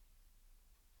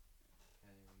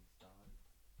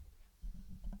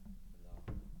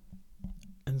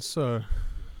So,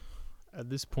 at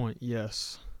this point,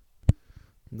 yes,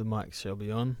 the mic shall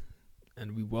be on,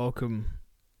 and we welcome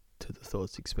to the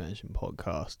Thoughts Expansion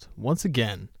podcast. Once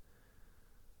again,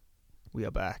 we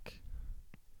are back,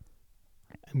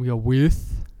 and we are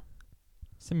with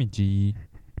Semi G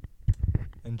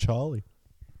and Charlie.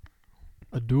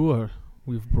 a duo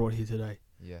we've brought here today.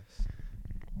 Yes.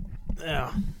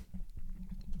 Now,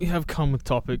 we have come with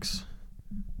topics.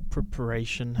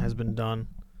 Preparation has been done.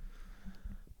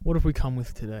 What have we come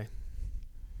with today?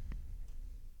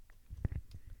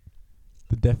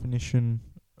 The definition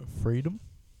of freedom.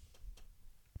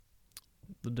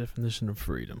 The definition of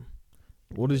freedom.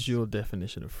 What is your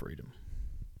definition of freedom?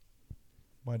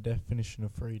 My definition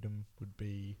of freedom would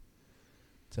be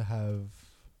to have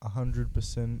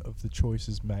 100% of the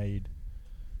choices made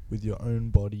with your own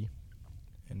body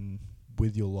and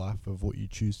with your life of what you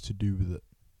choose to do with it.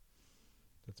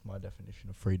 That's my definition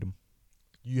of freedom.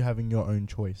 You having your own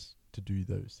choice to do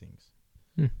those things.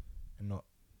 And not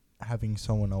having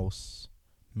someone else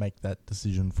make that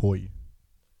decision for you.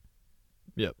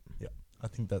 Yep. I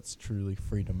think that's truly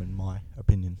freedom in my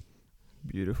opinion.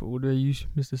 Beautiful. What about you,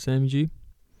 Mr. Sammy G?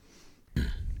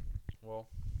 Well,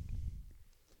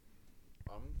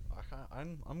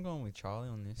 I'm going with Charlie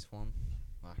on this one.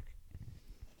 Like,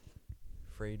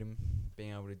 freedom,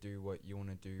 being able to do what you want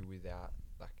to do without,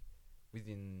 like,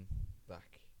 within,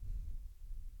 like,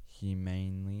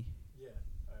 humanely. Yeah,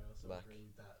 I also Like, agree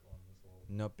with that one as well.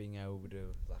 Not being able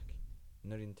to, like,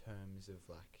 not in terms of,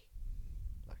 like,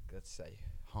 let's say,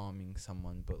 harming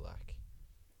someone, but, like,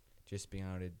 just being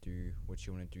able to do what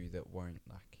you want to do that won't,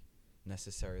 like,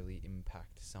 necessarily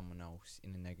impact someone else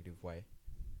in a negative way.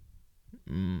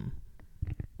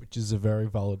 Which is a very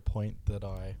valid point that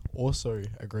I also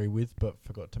agree with but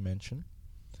forgot to mention.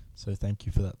 So thank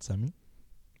you for that, Sammy.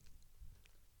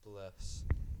 Bless.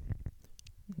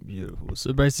 Beautiful.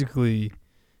 So basically,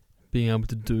 being able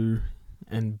to do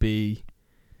and be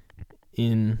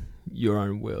in your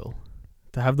own will.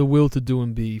 To have the will to do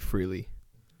and be freely.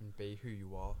 And be who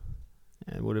you are.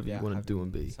 And whatever you want to do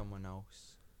and be. Someone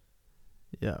else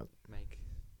Yeah.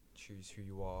 choose who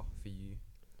you are for you.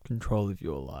 Control of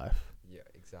your life. Yeah,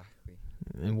 exactly.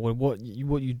 And what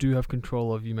you do have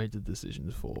control of, you make the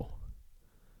decisions for.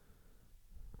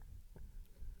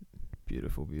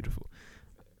 Beautiful, beautiful.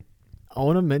 I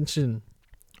want to mention,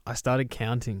 I started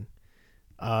counting.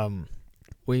 When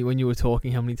you were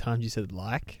talking, how many times you said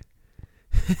like?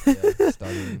 Yeah,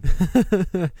 studying.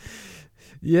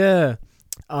 Yeah.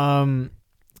 And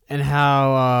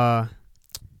how,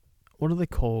 what are they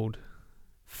called?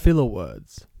 Filler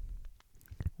words.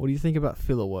 What do you think about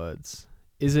filler words?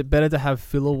 Is it better to have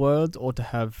filler words or to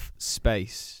have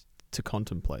space to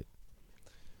contemplate?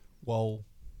 Well,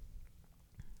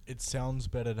 it sounds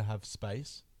better to have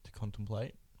space to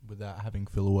contemplate without having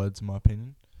filler words, in my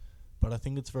opinion. But I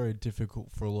think it's very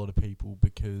difficult for a lot of people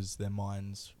because their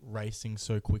mind's racing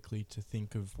so quickly to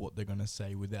think of what they're going to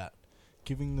say without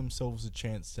giving themselves a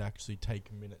chance to actually take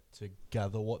a minute to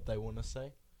gather what they want to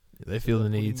say. They feel the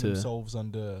need putting to themselves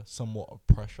under somewhat of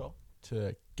pressure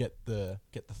to get the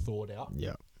thought out.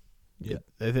 Yeah. Yeah.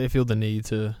 They feel the need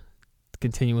to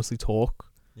continuously talk.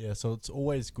 Yeah, so it's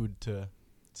always good to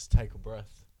just take a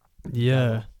breath. Yeah.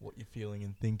 Gather what you're feeling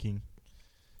and thinking.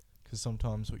 Because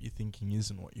sometimes what you're thinking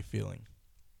isn't what you're feeling.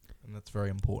 And that's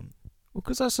very important. Well,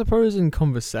 because I suppose in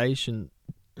conversation,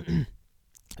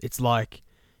 it's like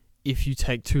if you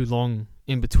take too long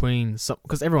in between,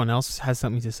 because everyone else has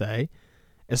something to say,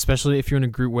 especially if you're in a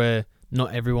group where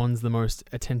not everyone's the most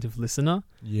attentive listener.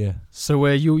 Yeah. So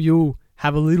where you'll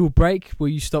have a little break where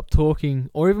you stop talking,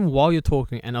 or even while you're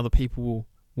talking, and other people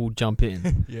will jump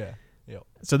in. Yeah. Yep.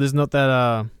 So there's not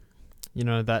that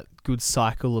that good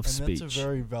cycle of and speech. That's a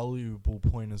very valuable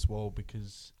point as well,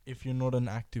 because if you're not an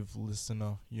active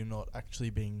listener, you're not actually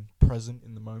being present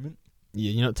in the moment.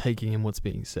 Yeah, you're not taking in what's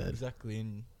being said. Exactly,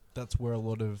 and that's where a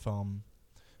lot of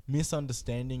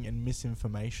misunderstanding and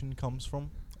misinformation comes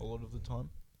from a lot of the time.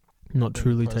 Not being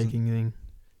truly present. taking in.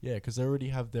 Yeah, because they already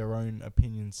have their own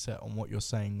opinions set on what you're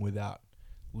saying without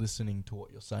listening to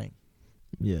what you're saying.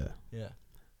 Yeah. Yeah.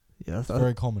 Yeah, It's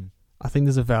very common. I think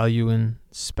there's a value in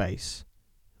space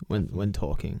when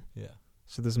talking. Yeah.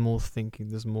 So there's more thinking.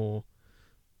 There's more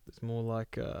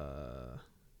like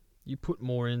you put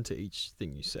more into each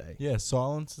thing you say. Yeah,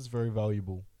 silence is very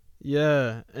valuable.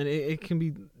 Yeah, and it can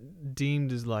be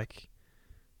deemed as like.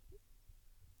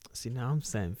 See, now I'm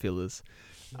saying fillers.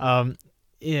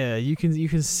 Yeah, you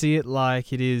can see it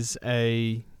like it is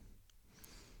a.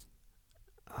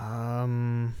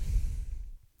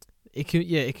 It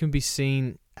can be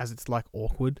seen as it's like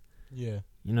awkward. Yeah.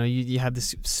 You know, you have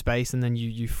this space, and then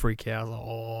you freak out. Like,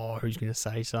 oh, who's gonna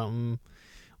say something?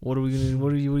 What are we gonna?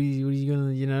 What are you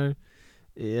gonna? You know,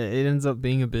 yeah, it ends up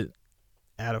being a bit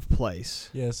out of place.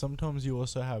 Yeah, sometimes you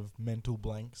also have mental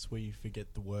blanks where you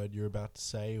forget the word you're about to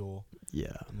say, or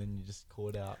Yeah. and then you just call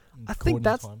it out. I think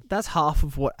that's half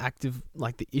of what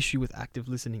the issue with active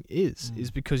listening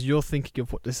is because you're thinking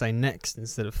of what to say next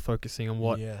instead of focusing on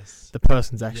what the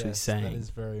person's actually saying. That is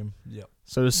very, yep.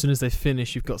 So as soon as they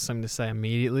finish, you've got something to say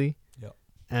immediately. Yep.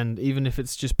 And even if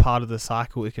it's just part of the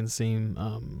cycle, it can seem,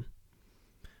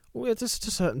 just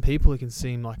to certain people, it can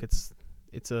seem like it's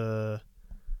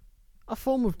a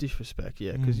form of disrespect,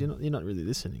 yeah, because you're not really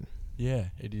listening. Yeah,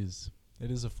 it is. It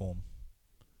is a form.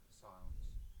 Silence.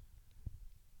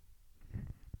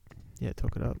 Yeah,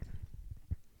 talk it up.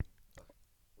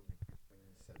 When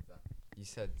you said that, you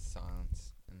said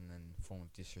silence and then form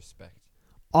of disrespect.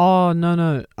 Oh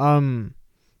no.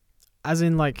 As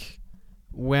in like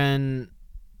when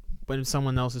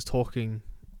someone else is talking,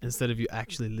 instead of you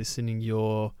actually listening,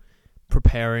 you're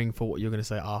preparing for what you're going to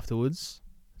say afterwards.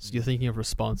 So you're thinking of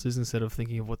responses instead of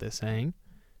thinking of what they're saying.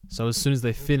 So as soon as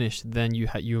they finish, then you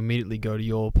immediately go to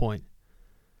your point.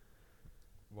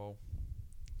 Well,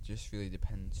 just really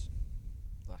depends.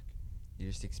 Like, you're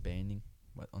just expanding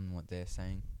on what they're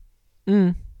saying.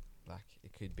 Like,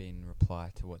 it could be in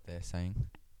reply to what they're saying.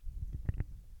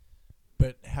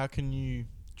 But how can you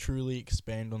truly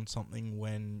expand on something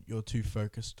when you're too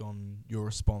focused on your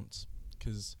response?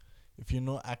 Because if you're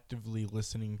not actively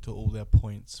listening to all their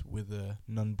points with a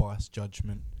non-biased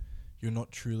judgment, you're not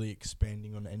truly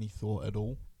expanding on any thought at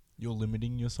all. You're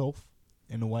limiting yourself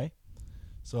in a way.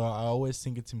 So I always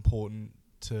think it's important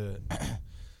to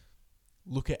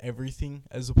look at everything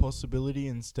as a possibility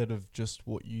instead of just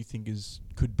what you think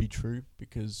could be true,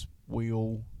 because we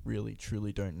all really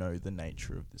truly don't know the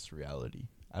nature of this reality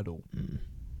at all.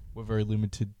 We're very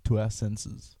limited to our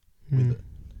senses with it.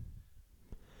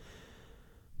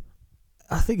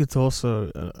 I think it's also,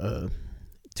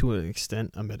 to an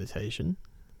extent, a meditation,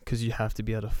 because you have to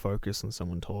be able to focus on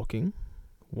someone talking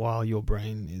while your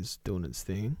brain is doing its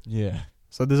thing. Yeah.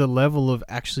 So there's a level of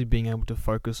actually being able to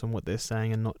focus on what they're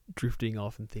saying and not drifting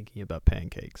off and thinking about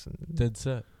pancakes and Dead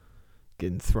set.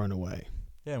 getting thrown away.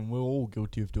 Yeah, and we're all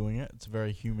guilty of doing it. It's a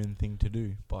very human thing to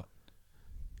do, but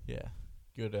yeah,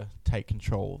 you gotta take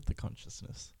control of the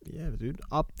consciousness. Yeah, dude.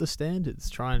 Up the standards.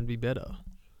 Try and be better.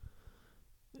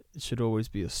 It should always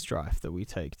be a strife that we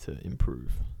take to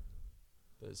improve.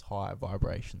 Those high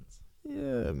vibrations.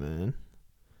 Yeah, man.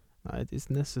 It's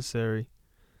necessary.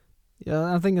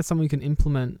 Yeah, I think that's something we can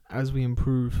implement as we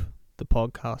improve the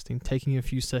podcasting, taking a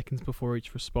few seconds before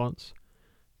each response,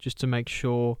 just to make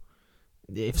sure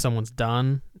if someone's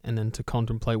done, and then to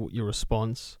contemplate what your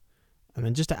response, and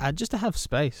then just to have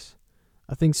space.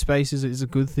 I think space is a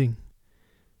good thing.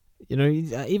 You know,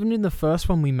 even in the first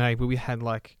one we made, where we had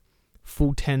like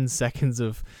full 10 seconds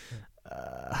of,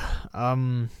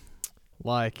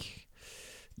 like,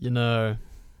 you know,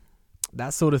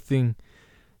 that sort of thing.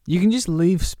 You can just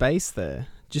leave space there.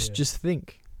 Just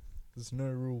think. There's no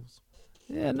rules.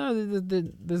 Yeah, no,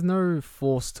 there's no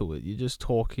force to it. You're just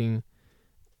talking,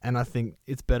 and I think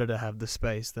it's better to have the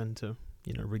space than to,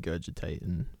 you know, regurgitate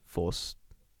and force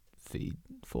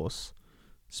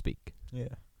speak.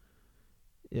 Yeah.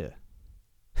 Yeah.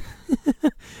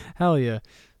 Hell yeah.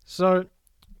 So,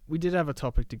 we did have a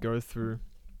topic to go through.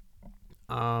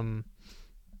 I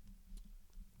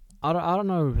don't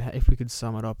know if we could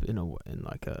sum it up in a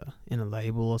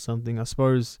label or something. I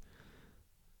suppose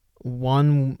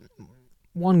one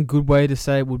good way to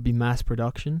say it would be mass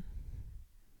production.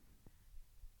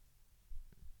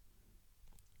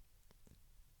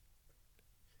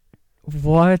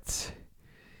 What?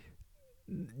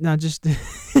 No, just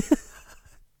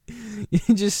you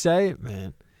just say it,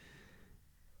 man.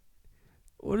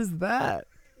 What is that?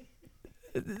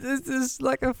 This is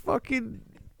like a fucking.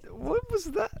 What was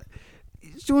that?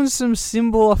 He's doing some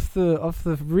symbol off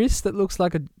the wrist that looks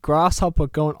like a grasshopper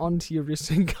going onto your wrist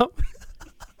and coming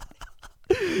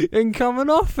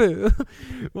off it.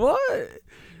 What?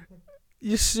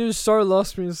 You're so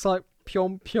lost me. It's like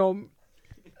pyom pyom.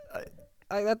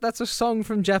 That's a song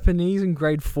from Japanese in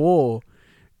grade 4.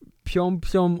 Pyom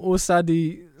pyom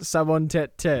osadi sabon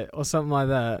tet or something like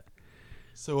that.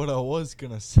 So what I was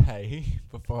gonna say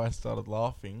before I started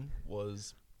laughing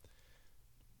was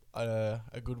a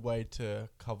good way to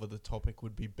cover the topic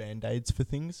would be bandaids for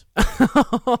things.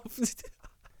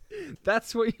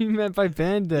 That's what you meant by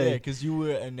band-aid. Yeah, because you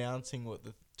were announcing what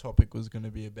the topic was going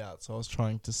to be about, so I was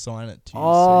trying to sign it to you.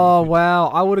 Oh, wow.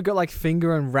 I would have got like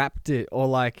finger and wrapped it, or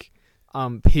like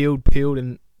peeled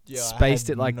and spaced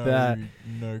it like that.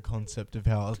 No concept of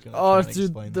how I was going to Oh,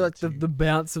 explain dude, that to the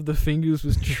bounce of the fingers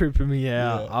was tripping me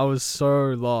out. Yeah. I was so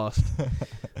lost.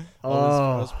 I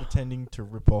was pretending to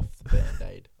rip off the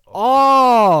band-aid.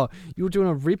 Oh, you were doing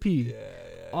a rippy. Yeah.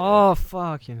 Oh,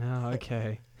 fucking hell.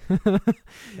 Okay. And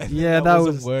Yeah, then that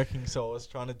wasn't was working, so I was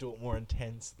trying to do it more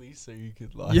intensely so you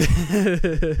could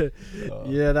Yeah.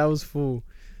 Yeah, that was full.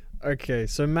 Okay,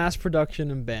 so mass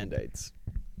production and band-aids.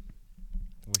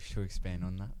 Wish to expand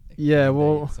on that. Like, Yeah,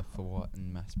 well- band-aids are for what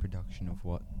and mass production of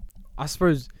what? I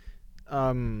suppose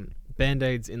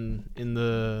band-aids in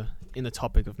the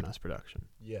topic of mass production.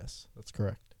 Yes, that's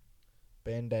correct.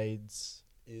 Band-aids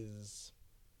is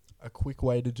a quick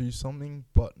way to do something,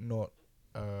 but not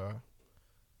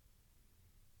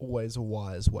always a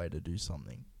wise way to do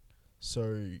something.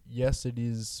 So, yes, it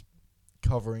is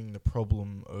covering the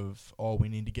problem of, we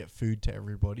need to get food to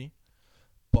everybody,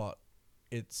 but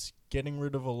it's getting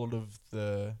rid of a lot of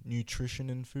the nutrition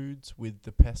in foods with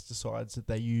the pesticides that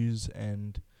they use,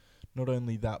 and not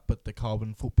only that, but the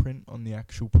carbon footprint on the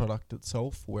actual product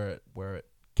itself, where it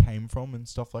came from and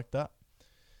stuff like that.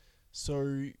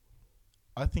 So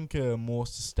I think a more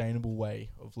sustainable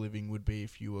way of living would be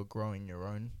if you were growing your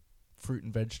own fruit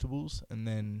and vegetables and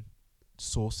then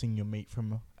sourcing your meat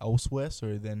from elsewhere,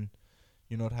 so then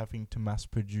you're not having to mass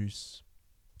produce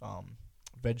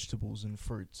vegetables and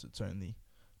fruits. It's only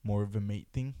more of a meat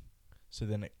thing, so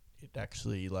then it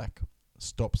actually like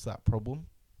stops that problem.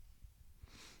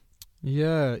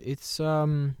 Yeah, it's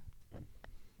sort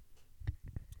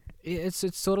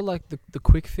of like the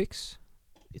quick fix.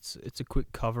 It's a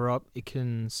quick cover up. It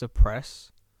can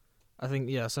suppress. I think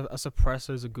so a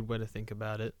suppressor is a good way to think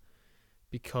about it,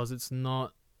 because it's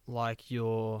not like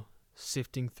you're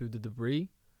sifting through the debris.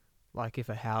 Like if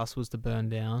a house was to burn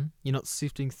down, you're not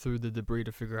sifting through the debris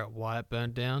to figure out why it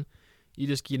burned down. You're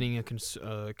just getting a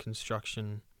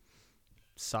construction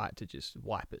site to just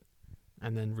wipe it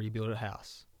and then rebuild a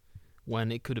house,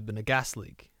 when it could have been a gas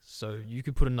leak. So you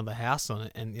could put another house on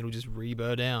it and it'll just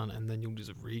re-burn down, and then you'll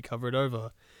just recover it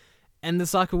over. And the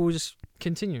cycle will just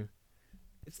continue.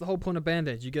 It's the whole point of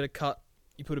Band-Aids. You get a cut,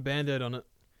 you put a Band-Aid on it,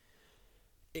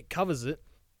 it covers it,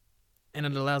 and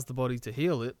it allows the body to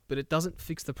heal it, but it doesn't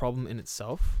fix the problem in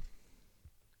itself.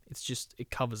 It's just,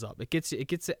 it covers up. It gets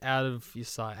it out of your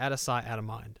sight, out of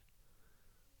mind.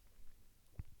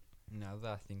 Now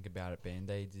that I think about it,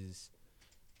 Band-Aids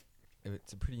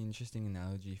it's a pretty interesting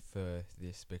analogy for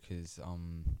this, because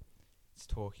it's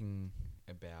talking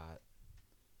about,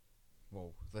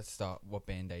 well, let's start what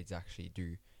Band-Aids actually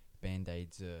do.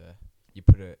 Band-Aids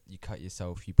you cut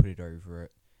yourself, you put it over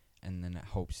it, and then it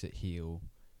helps it heal,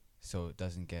 so it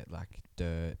doesn't get like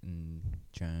dirt and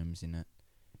germs in it.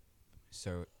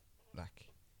 So like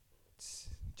it's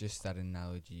just that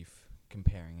analogy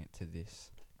comparing it to this.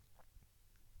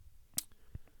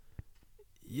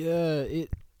 Yeah,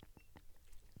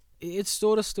 it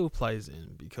sort of still plays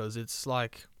in, because it's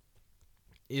like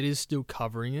it is still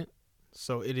covering it,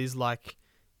 so it is like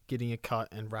getting a cut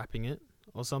and wrapping it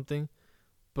or something,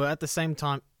 but at the same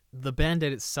time the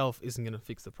Band-Aid itself isn't going to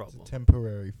fix the problem. It's a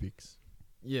temporary fix.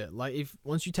 Yeah, like if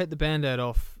once you take the Band-Aid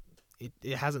off,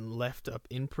 it hasn't left an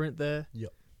imprint there.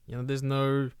 Yep. You know, there's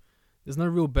no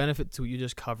real benefit to it. You're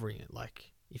just covering it.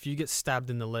 Like if you get stabbed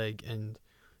in the leg and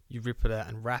you rip it out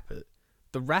and wrap it,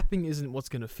 the wrapping isn't what's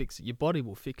going to fix it. Your body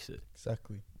will fix it.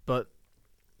 Exactly. But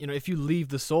you know, if you leave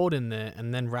the sword in there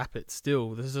and then wrap it,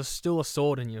 there's still a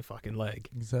sword in your fucking leg.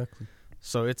 Exactly.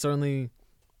 So it's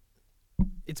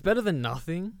better than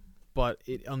nothing, but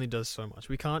it only does so much.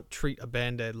 We can't treat a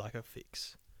Band-Aid like a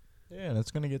fix. Yeah, and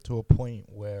it's going to get to a point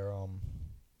where, a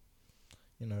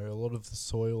lot of the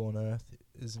soil on Earth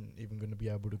isn't even going to be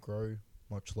able to grow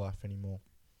much life anymore.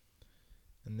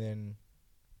 And then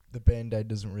the Band-Aid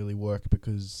doesn't really work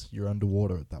because you're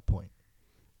underwater at that point.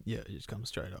 Yeah, it just comes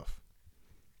straight off.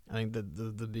 I think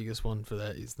the biggest one for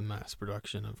that is the mass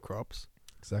production of crops.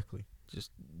 Exactly.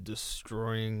 Just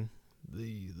destroying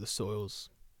the soils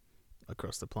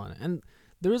across the planet. And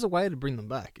there is a way to bring them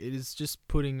back. It is just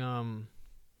putting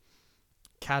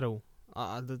cattle.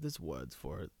 There's words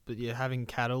for it, but yeah, having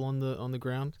cattle on the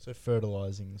ground. So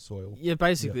fertilizing the soil. Yeah,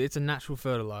 basically, It's a natural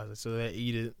fertilizer. So they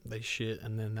eat it, they shit,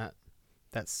 and then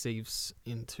that seeps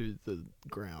into the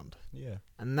ground. Yeah.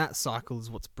 And that cycle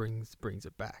is what brings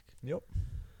it back. Yep.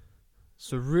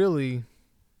 So really,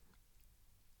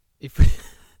 if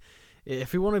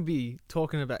we want to be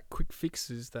talking about quick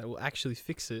fixes that will actually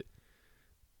fix it,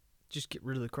 just get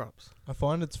rid of the crops. I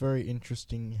find it's very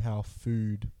interesting how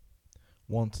food,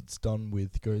 once it's done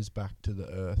with, goes back to the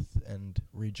earth and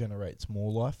regenerates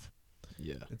more life.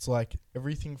 Yeah. It's like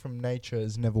everything from nature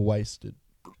is never wasted.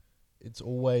 It's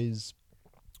always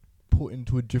put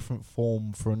into a different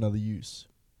form for another use.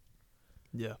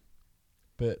 Yeah.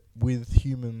 But with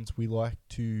humans, we like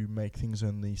to make things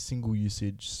only single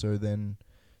usage, so then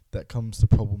that comes the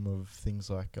problem of things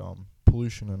like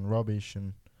pollution and rubbish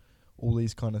and all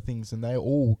these kind of things, and they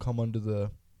all come under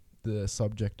the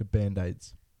subject of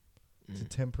bandaids. It's a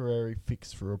temporary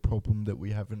fix for a problem that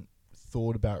we haven't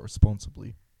thought about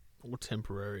responsibly. Or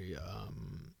temporary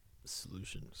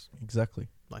solutions, Exactly.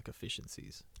 like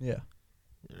efficiencies. Yeah.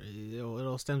 It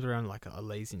all stems around like a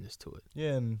laziness to it.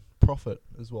 Yeah, and profit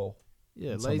as well.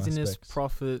 Yeah, In some laziness, aspects.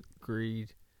 profit,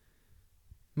 greed.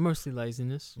 Mostly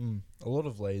laziness. A lot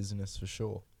of laziness for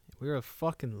sure. We're a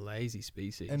fucking lazy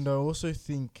species. And I also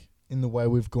think in the way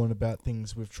we've gone about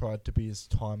things, we've tried to be as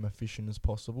time efficient as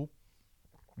possible,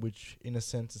 which in a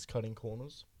sense is cutting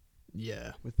corners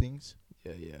yeah, with things.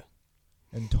 yeah.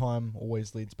 And time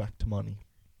always leads back to money.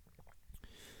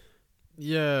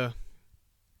 Yeah.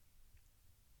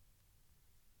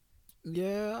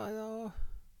 Yeah, I know.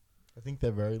 I think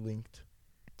they're very linked.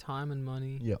 Time and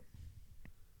money. Yep.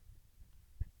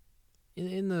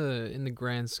 In the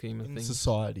grand scheme of In things.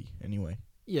 society, anyway.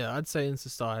 Yeah, I'd say in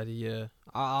society, yeah.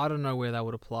 I don't know where that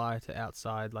would apply to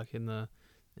outside, like in the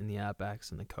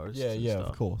outbacks and the coasts. Yeah, and yeah, stuff.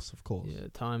 of course. Yeah,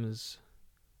 time is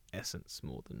essence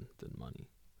more than money.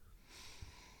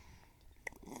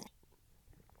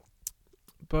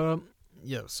 But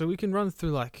yeah, so we can run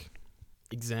through like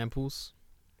examples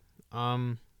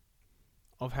of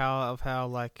how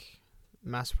like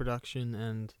mass production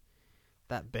and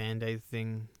that band-aid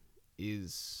thing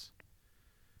is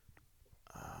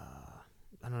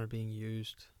I don't know, being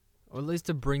used, or at least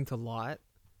to bring to light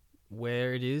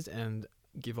where it is and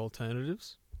give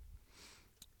alternatives.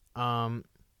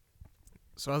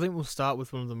 So I think we'll start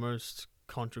with one of the most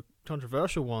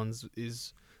controversial ones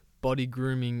is body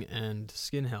grooming and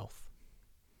skin health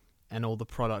and all the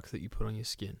products that you put on your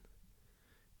skin.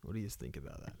 What do you think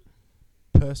about that?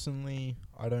 Personally,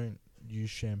 I don't use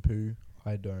shampoo.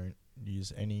 I don't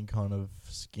use any kind of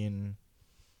skin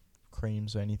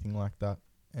creams or anything like that.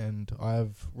 And I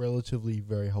have relatively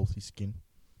very healthy skin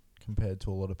compared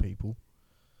to a lot of people.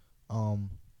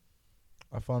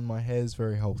 I find my hair's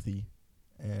very healthy,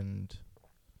 and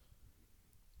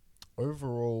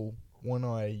overall, when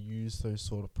I use those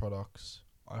sort of products,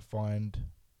 I find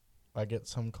I get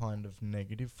some kind of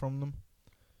negative from them.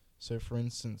 So, for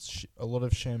instance, a lot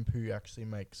of shampoo actually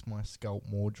makes my scalp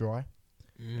more dry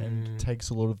and takes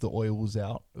a lot of the oils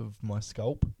out of my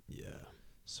scalp. Yeah.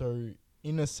 So,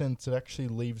 in a sense, it actually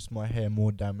leaves my hair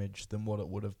more damaged than what it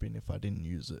would have been if I didn't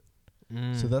use it.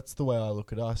 So that's the way I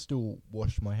look at it. I still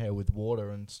wash my hair with water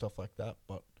and stuff like that,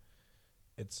 but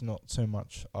it's not so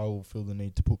much I will feel the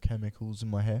need to put chemicals in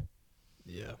my hair.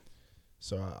 Yeah.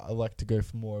 So I like to go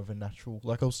for more of a natural,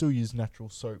 like I'll still use natural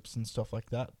soaps and stuff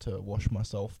like that to wash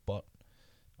myself, but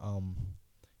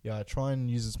yeah, I try and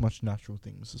use as much natural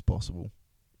things as possible.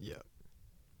 Yeah.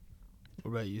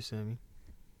 What about you, Sammy?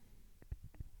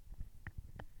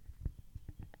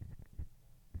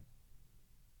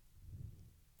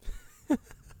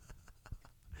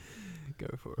 Go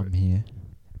for I'm it. here.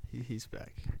 He's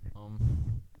back.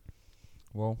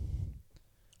 Well,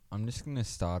 I'm just gonna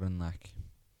start on like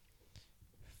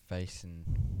face and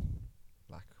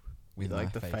like with Like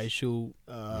my the face. facial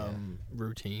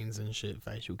routines and shit,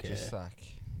 facial care. Just like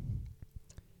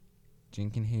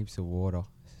drinking heaps of water,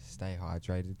 stay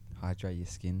hydrated, hydrate your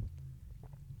skin.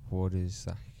 Water's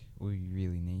like all you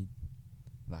really need,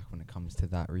 like when it comes to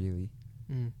that really.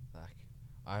 Like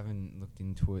I haven't looked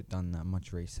into it, done that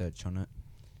much research on it,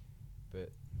 but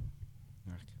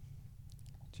like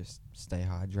just stay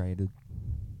hydrated.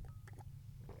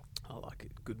 I like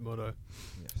it. Good motto.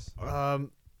 Yes.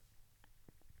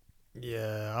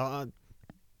 Yeah.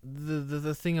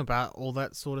 The thing about all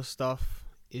that sort of stuff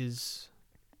is,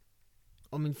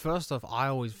 I mean, first off, I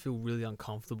always feel really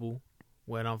uncomfortable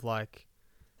when I've like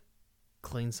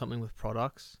cleaned something with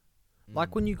products.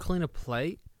 Like when you clean a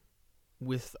plate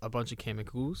with a bunch of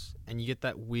chemicals and you get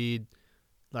that weird,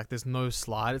 like there's no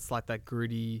slide. It's like that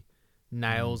gritty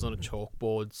nails on a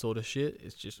chalkboard sort of shit.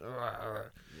 It's just Yeah,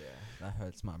 that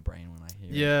hurts my brain when I hear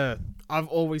it. yeah. I've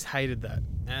always hated that,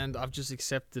 and I've just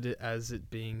accepted it as it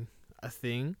being a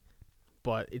thing.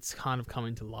 But it's kind of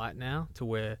coming to light now, to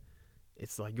where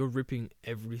it's like you're ripping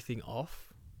everything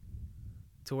off,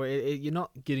 to where you're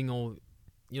not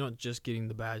just getting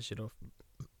the bad shit off.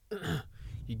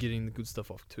 You're getting the good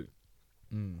stuff off too.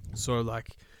 So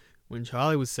like when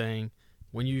Charlie was saying,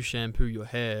 when you shampoo your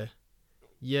hair,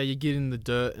 yeah, you're getting the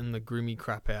dirt and the grimy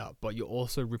crap out, but you're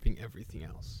also ripping everything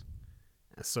else.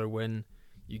 And so when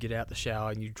you get out the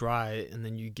shower and you dry it and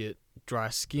then you get dry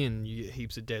skin, you get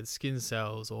heaps of dead skin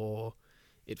cells, or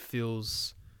it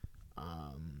feels,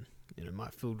 it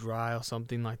might feel dry or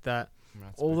something like that.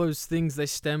 That's All good. those things, they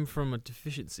stem from a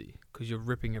deficiency because you're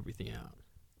ripping everything out.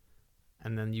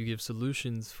 And then you give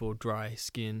solutions for dry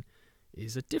skin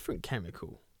is a different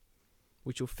chemical,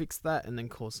 which will fix that and then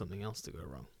cause something else to go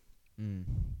wrong.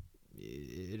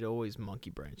 It always monkey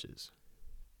branches.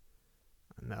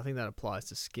 And I think that applies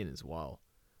to skin as well.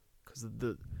 Because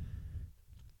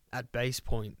at base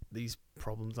point, these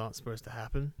problems aren't supposed to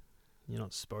happen. You're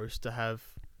not supposed to have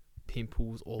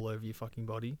pimples all over your fucking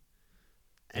body.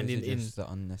 And Those are just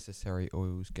the unnecessary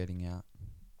oils getting out.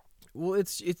 Well,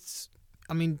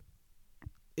 I mean,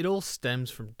 it all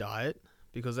stems from diet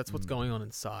because that's what's going on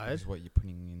inside. Because what you're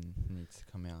putting in needs to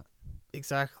come out.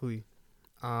 Exactly.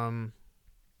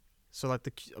 So like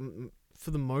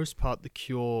for the most part, the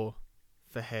cure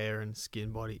for hair and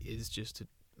skin body is just to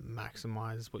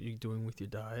maximize what you're doing with your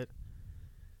diet.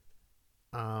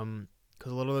 Because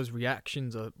a lot of those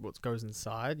reactions are what goes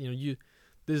inside.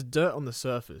 There's dirt on the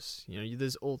surface.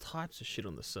 There's all types of shit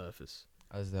on the surface.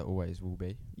 As there always will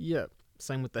be. Yeah.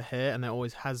 Same with the hair, and there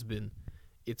always has been.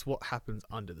 It's what happens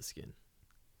under the skin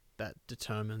that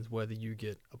determines whether you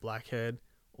get a blackhead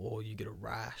or you get a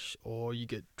rash or you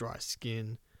get dry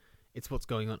skin. It's what's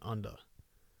going on under.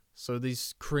 So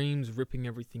these creams ripping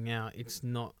everything out, you're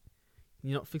not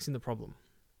fixing the problem.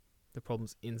 The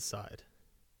problem's inside.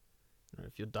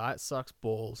 If your diet sucks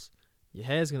balls, your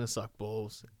hair's going to suck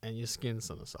balls and your skin's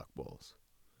going to suck balls.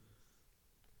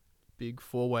 Big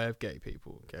four-way of gay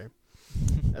people, okay?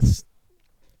 That's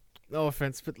no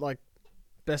offense, but like,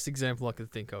 best example I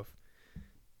could think of.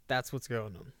 That's what's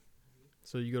going on.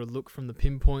 So you got to look from the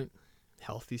pinpoint.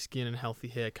 Healthy skin and healthy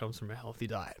hair comes from a healthy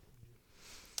diet.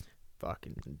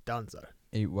 Fucking dunzo.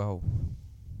 Eat well.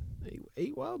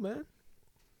 Eat well, man.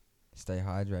 Stay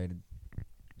hydrated.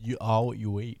 You are what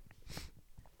you eat.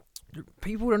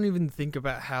 People don't even think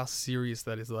about how serious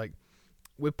that is. Like,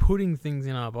 we're putting things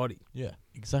in our body. Yeah,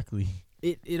 exactly.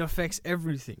 It affects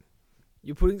everything.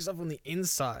 You're putting stuff on the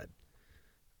inside.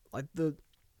 Like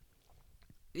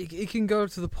it can go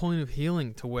to the point of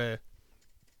healing to where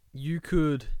you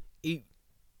could eat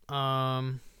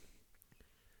I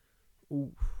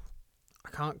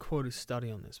can't quote a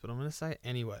study on this, but I'm going to say it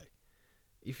anyway.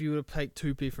 If you were to take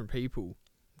two different people,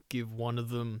 give one of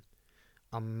them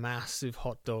a massive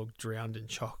hot dog drowned in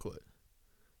chocolate,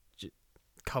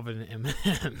 covered in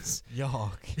M&Ms.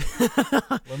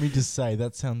 Yuck. Let me just say,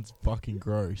 that sounds fucking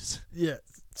gross. Yeah,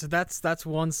 so that's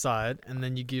one side, and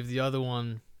then you give the other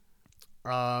one,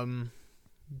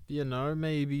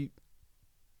 maybe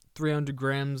 300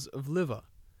 grams of liver.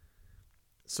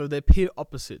 So they're peer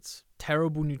opposites.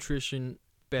 Terrible nutrition,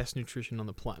 best nutrition on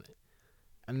the planet.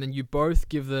 And then you both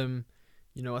give them,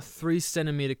 a 3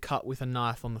 centimeter cut with a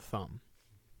knife on the thumb.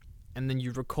 And then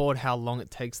you record how long it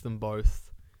takes them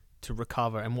both to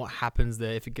recover and what happens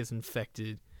there, if it gets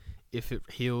infected, if it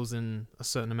heals in a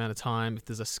certain amount of time, if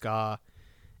there's a scar.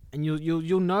 And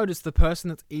you'll notice the person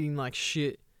that's eating like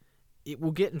shit, it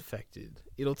will get infected.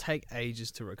 It'll take ages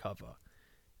to recover.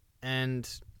 And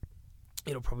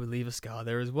it'll probably leave a scar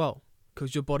there as well,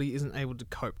 because your body isn't able to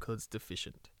cope because it's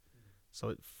deficient. So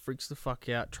it freaks the fuck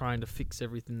out trying to fix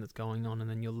everything that's going on, and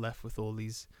then you're left with all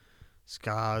these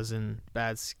scars and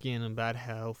bad skin and bad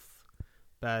health,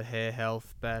 bad hair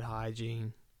health, bad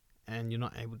hygiene, and you're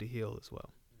not able to heal as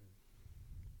well.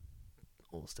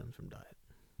 All stems from diet.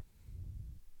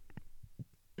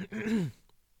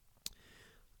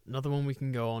 Another one we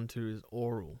can go on to is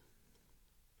oral.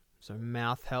 So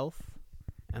mouth health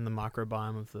and the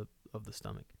microbiome of the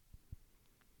stomach.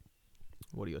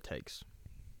 What are your takes?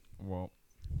 Well,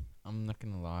 I'm not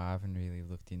going to lie, I haven't really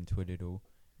looked into it at all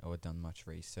or done much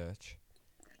research.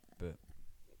 But,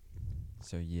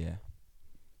 so yeah.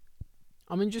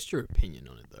 I mean, just your opinion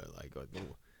on it though. Like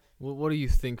what do you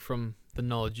think from the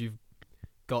knowledge you've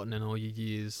gotten in all your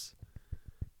years?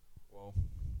 Well,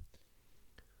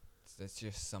 that's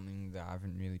just something that I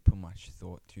haven't really put much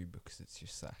thought to, because it's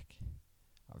just like,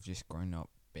 I've just grown up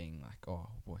being like, oh,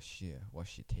 wash your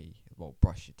teeth, well,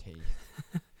 brush your teeth,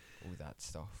 all that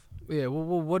stuff. Yeah,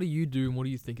 well, what do you do and what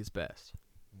do you think is best?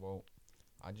 Well,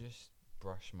 I just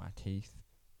brush my teeth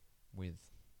with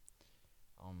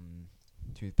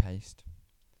toothpaste,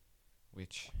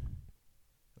 which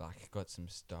like got some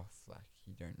stuff like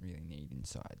you don't really need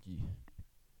inside you,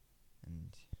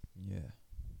 and yeah.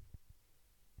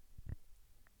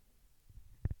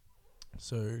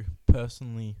 So,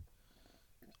 personally,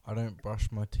 I don't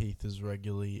brush my teeth as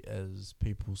regularly as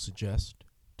people suggest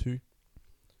to.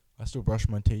 I still brush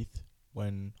my teeth.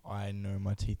 When I know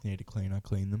my teeth need to clean, I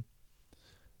clean them.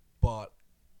 But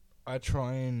I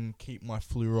try and keep my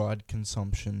fluoride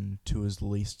consumption to as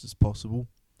least as possible.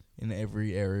 in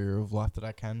every area of life that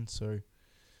I can. So,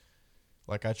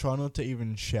 like, I try not to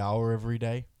even shower every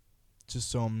day, just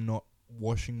so I'm not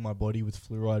washing my body with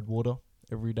fluoride water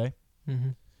every day. Mm-hmm.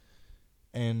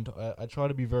 And I try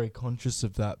to be very conscious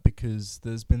of that, because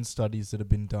there's been studies that have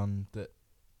been done that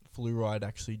fluoride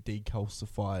actually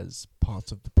decalcifies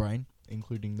parts of the brain,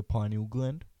 including the pineal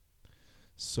gland.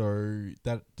 So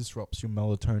that disrupts your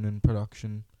melatonin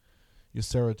production, your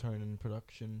serotonin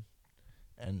production,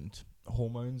 and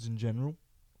hormones in general.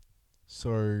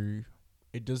 So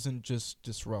it doesn't just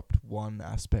disrupt one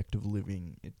aspect of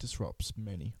living, it disrupts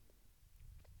many.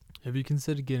 Have you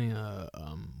considered getting a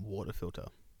water filter?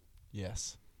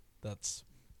 Yes, that's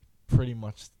pretty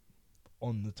much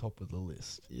on the top of the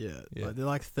list. Yeah. Yeah. Like they're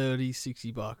like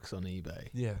 $30-$60 on eBay.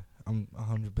 Yeah, I'm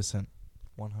 100%.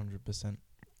 100%.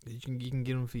 You can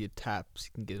get them for your taps.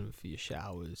 You can get them for your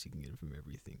showers. You can get them from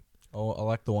everything. Oh, I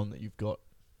like the one that you've got.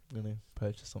 I'm going to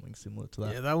purchase something similar to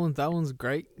that. Yeah, that one's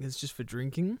great. It's just for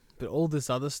drinking. But all this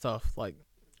other stuff, like...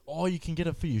 Oh, you can get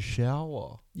it for your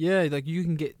shower. Yeah, like you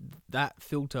can get that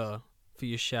filter for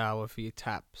your shower, for your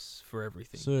taps, for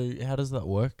everything. So how does that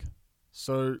work?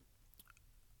 So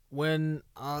when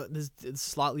it's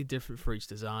slightly different for each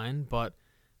design, but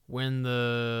when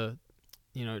the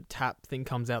tap thing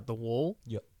comes out the wall,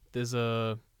 Yep. there's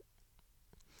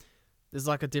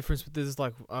like a difference. There's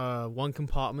like one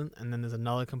compartment, and then there's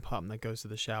another compartment that goes to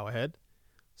the shower head.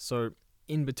 So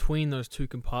in between those two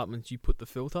compartments, you put the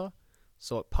filter,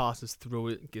 so it passes through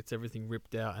it, gets everything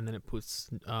ripped out, and then it puts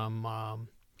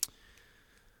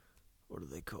what are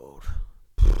they called?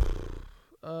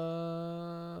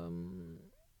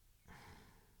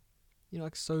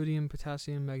 Like sodium,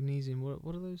 potassium, magnesium.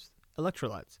 What are those?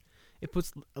 Electrolytes. It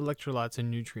puts electrolytes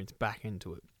and nutrients back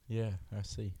into it, Yeah, I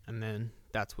see. and then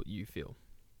that's what you feel.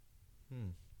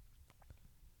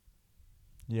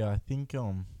 Yeah, I think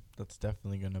that's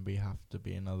definitely going to have to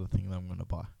be another thing that I'm going to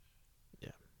buy.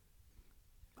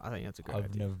 I think that's a great I've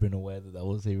idea. never been aware that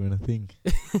was even a thing.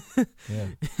 Yeah,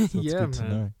 so it's Yeah, good to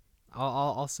man. know.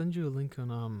 I'll send you a link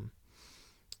on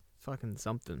fucking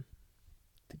something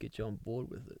to get you on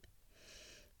board with it.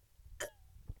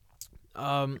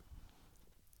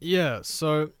 Yeah,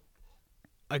 so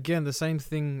again, the same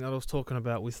thing that I was talking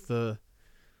about with the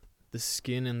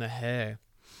skin and the hair.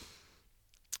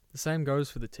 The same goes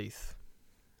for the teeth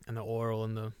and the oral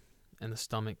and the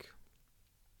stomach.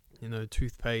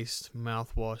 Toothpaste,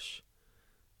 mouthwash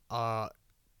are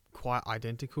quite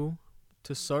identical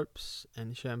to soaps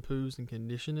and shampoos and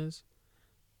conditioners.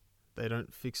 They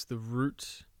don't fix the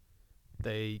root.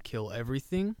 They kill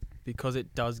everything, because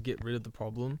it does get rid of the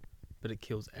problem, but it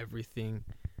kills everything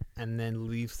and then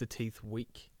leaves the teeth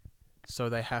weak. So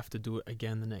they have to do it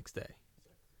again the next day.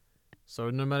 So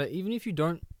no matter, even if you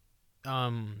don't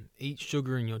eat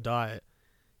sugar in your diet,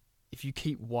 if you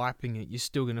keep wiping it, you're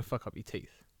still going to fuck up your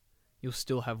teeth. You'll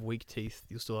still have weak teeth.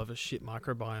 You'll still have a shit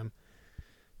microbiome,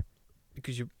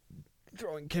 because you're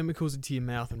throwing chemicals into your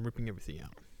mouth and ripping everything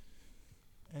out.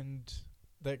 And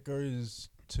that goes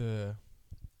to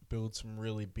build some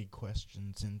really big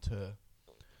questions into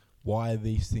why are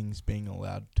these things being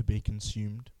allowed to be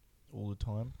consumed all the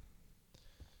time.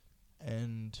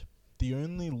 And the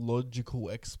only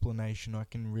logical explanation I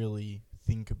can really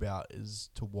think about as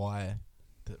to why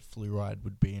that fluoride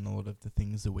would be in a lot of the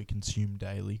things that we consume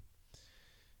daily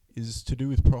is to do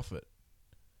with profit.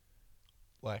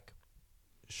 Like,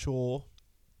 sure,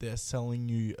 they're selling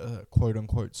you a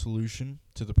quote-unquote solution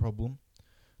to the problem,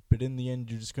 but in the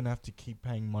end, you're just going to have to keep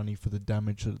paying money for the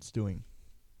damage that it's doing.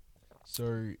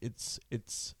 So it's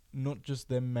not just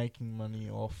them making money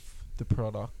off the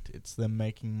product, it's them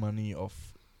making money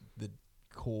off the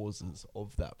causes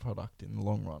of that product in the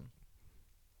long run.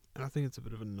 And I think it's a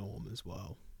bit of a norm as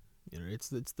well. It's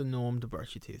the norm to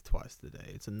brush your teeth twice a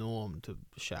day. It's a norm to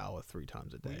shower 3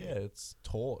 times a day. Well, yeah, it's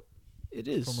taught It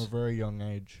is. from a very young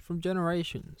age. From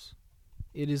generations.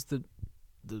 It is the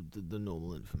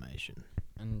normal information.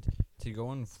 And to go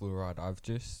on fluoride, I've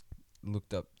just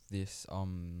looked up this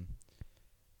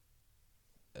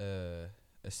a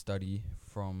study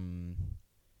from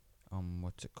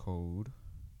what's it called?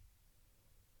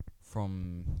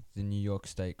 From the New York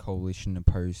State Coalition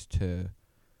Opposed to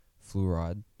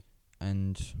Fluoride,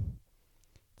 and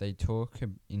they talk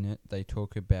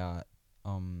about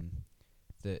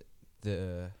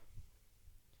the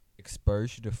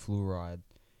exposure to fluoride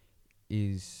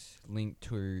is linked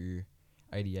to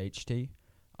ADHD,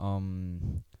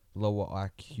 lower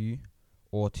IQ,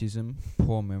 autism,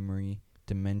 poor memory,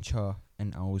 dementia,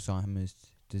 and Alzheimer's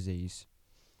disease.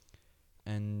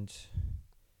 And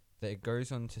that it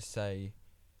goes on to say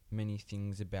many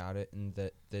things about it, and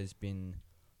that there's been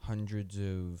hundreds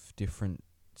of different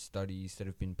studies that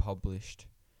have been published,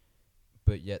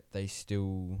 but yet they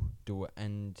still do it.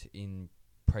 And in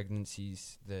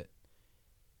pregnancies, that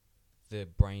the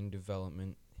brain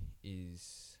development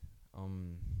is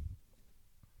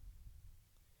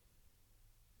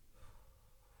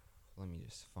let me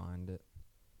just find it.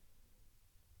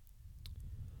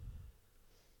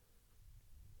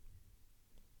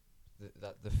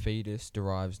 That the fetus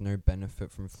derives no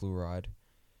benefit from fluoride,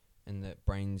 and that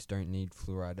brains don't need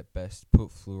fluoride at best. Put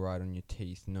fluoride on your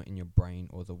teeth, not in your brain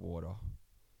or the water.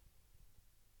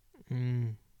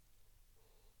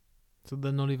 So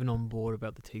they're not even on board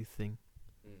about the teeth thing.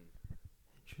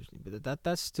 Interesting, but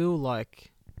that's still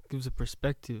like gives a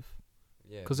perspective.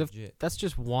 Yeah, 'Cause if legit. that's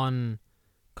just one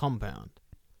compound,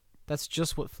 that's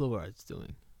just what fluoride's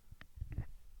doing.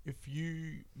 If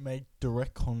you make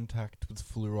direct contact with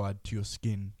fluoride to your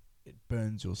skin, it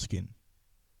burns your skin.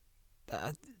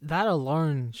 That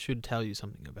alone should tell you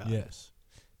something about it. Yes.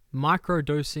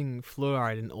 Microdosing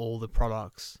fluoride in all the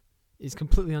products is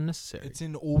completely unnecessary. It's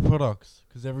in all products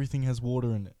because everything has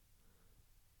water in it.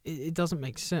 It doesn't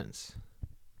make sense.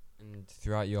 And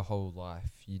throughout your whole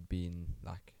life, you'd be in,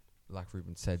 like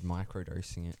Ruben said,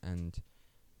 microdosing it. And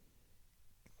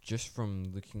just from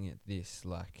looking at this,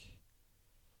 like,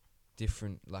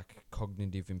 different, like,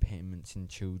 cognitive impairments in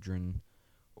children,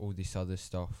 all this other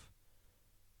stuff,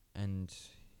 and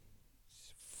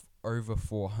over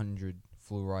 400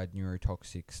 fluoride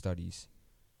neurotoxic studies.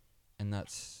 And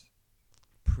that's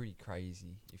pretty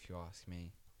crazy, if you ask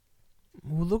me.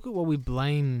 Well, look at what we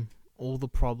blame all the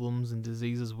problems and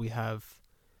diseases we have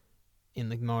in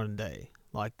the modern day.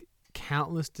 Like,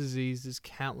 countless diseases,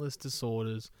 countless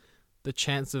disorders. The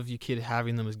chance of your kid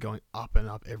having them is going up and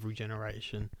up every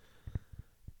generation.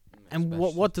 And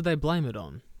what do they blame it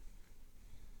on?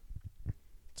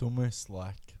 It's almost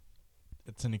like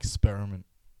it's an experiment.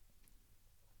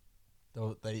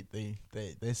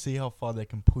 They see how far they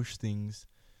can push things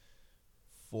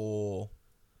for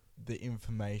the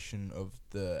information of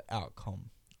the outcome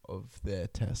of their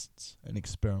tests and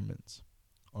experiments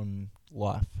on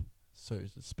life, so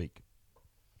to speak.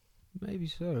 Maybe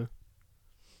so.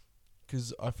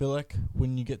 Because I feel like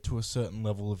when you get to a certain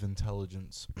level of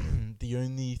intelligence, the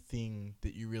only thing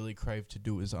that you really crave to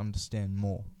do is understand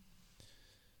more.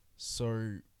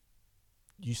 So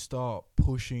you start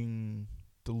pushing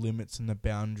the limits and the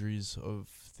boundaries of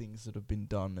things that have been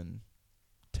done and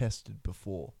tested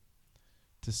before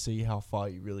to see how far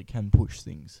you really can push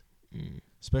things.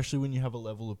 Especially when you have a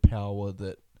level of power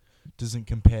that doesn't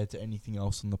compare to anything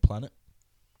else on the planet.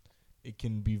 It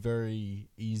can be very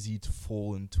easy to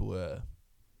fall into a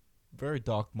very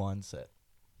dark mindset.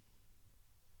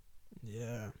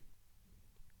 Yeah.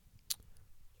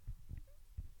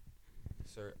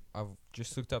 So I've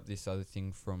just looked up this other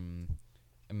thing from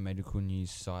a medical news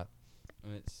site,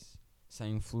 and it's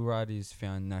saying fluoride is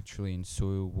found naturally in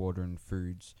soil, water, and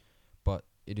foods, but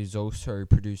it is also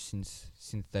produced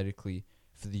synthetically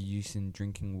for the use in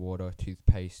drinking water,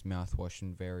 toothpaste, mouthwash,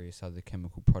 and various other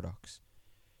chemical products.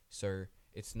 So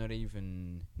it's not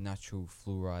even natural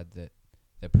fluoride that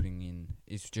they're putting in.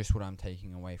 It's just what I'm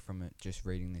taking away from it, just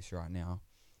reading this right now,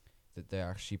 that they're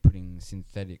actually putting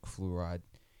synthetic fluoride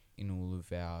in all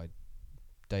of our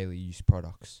daily use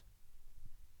products.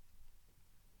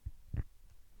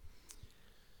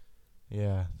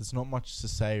 Yeah, there's not much to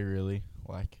say really.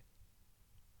 Like,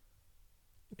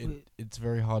 it's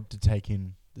very hard to take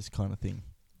in this kind of thing.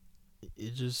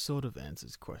 It just sort of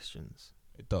answers questions.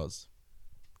 It does.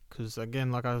 Because,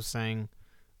 again, like I was saying,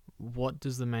 what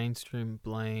does the mainstream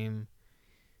blame,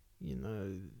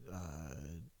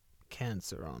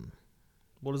 cancer on?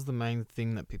 What is the main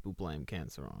thing that people blame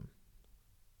cancer on?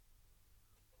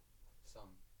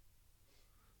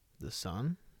 The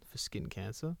sun for skin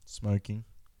cancer. Smoking.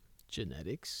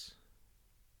 Genetics.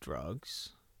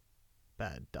 Drugs.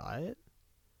 Bad diet.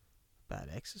 Bad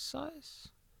exercise.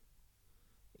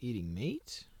 Eating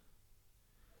meat.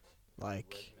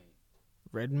 Like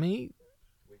red meat.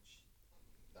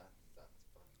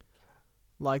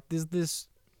 Like there's this,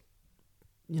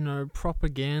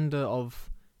 propaganda of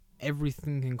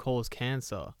everything can cause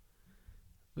cancer.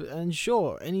 And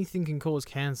sure, anything can cause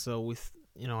cancer with,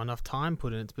 enough time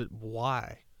put in it, but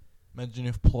why? Imagine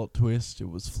if plot twist, it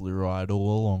was fluoride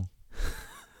all along.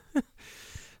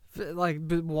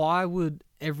 But why would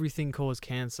everything cause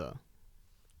cancer?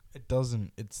 It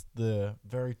doesn't. It's the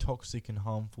very toxic and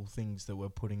harmful things that we're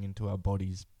putting into our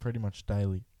bodies pretty much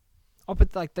daily. Oh,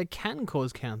 but they can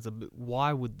cause cancer, but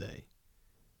why would they?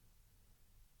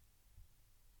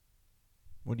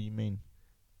 What do you mean?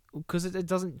 Because it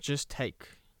doesn't just take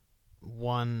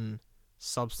one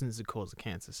substance to cause a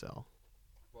cancer cell.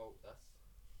 Well,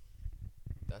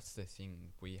 that's the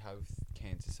thing. We have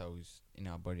cancer cells in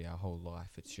our body our whole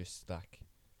life. It's just like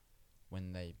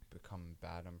when they become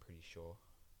bad, I'm pretty sure.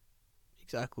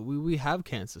 Exactly. We have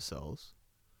cancer cells.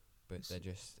 But they're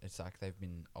just, it's like they've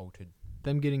been altered.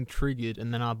 Them getting triggered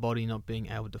and then our body not being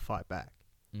able to fight back.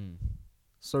 Mm.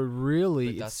 So really,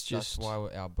 But it's that's just why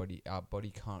our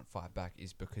body can't fight back,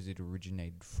 is because it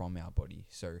originated from our body.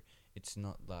 So it's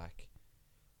not like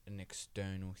an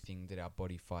external thing that our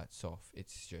body fights off.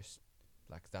 It's just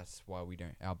like that's why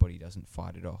our body doesn't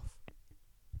fight it off.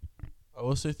 I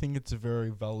also think it's a very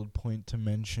valid point to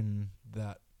mention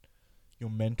that your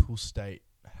mental state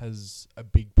has a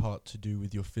big part to do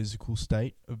with your physical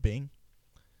state of being.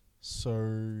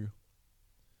 So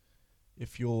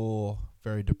if you're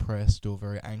very depressed or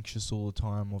very anxious all the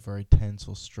time or very tense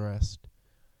or stressed,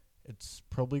 it's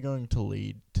probably going to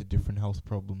lead to different health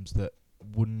problems that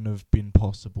wouldn't have been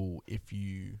possible if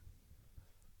you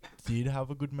did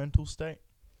have a good mental state.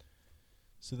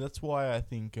 So that's why I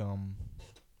think in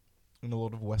a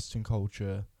lot of Western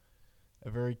culture, a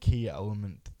very key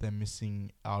element that they're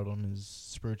missing out on is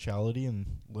spirituality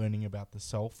and learning about the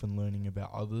self and learning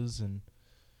about others and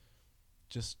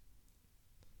just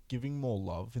giving more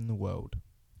love in the world.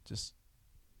 Just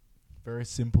very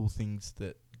simple things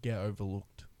that get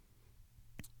overlooked.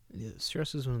 Yeah,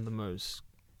 stress is one of the most,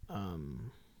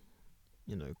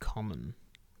 common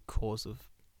cause of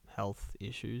health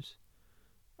issues.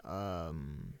 But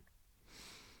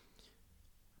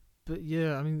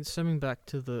yeah, I mean, stemming back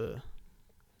to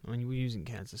we're using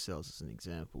cancer cells as an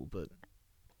example, but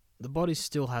the body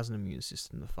still has an immune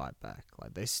system to fight back.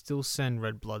 Like, they still send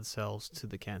red blood cells to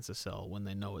the cancer cell when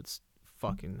they know it's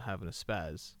fucking having a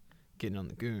spaz, getting on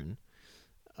the goon.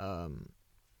 But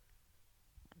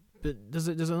does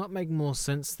it not make more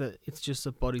sense that it's just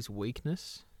the body's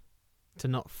weakness to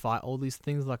not fight all these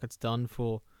things like it's done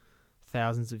for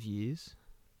thousands of years?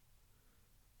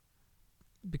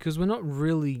 Because we're not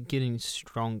really getting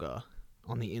stronger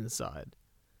on the inside.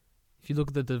 If you look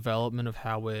at the development of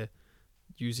how we're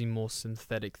using more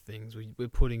synthetic things, we're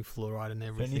putting fluoride in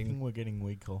everything. If anything, we're getting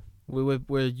weaker.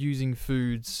 We're using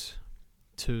foods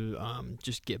to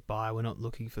just get by. We're not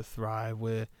looking for thrive.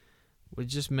 We're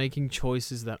just making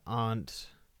choices that aren't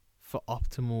for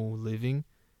optimal living,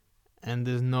 and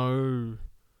there's no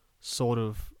sort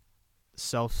of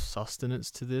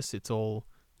self-sustenance to this. It's all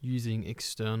using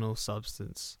external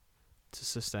substance to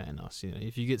sustain us. You know,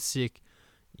 if you get sick,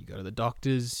 you go to the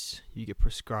doctors, you get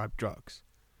prescribed drugs.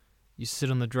 You sit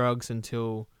on the drugs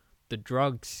until the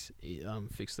drugs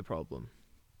fix the problem.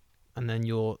 And then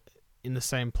you're in the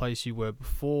same place you were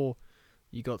before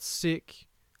you got sick,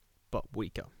 but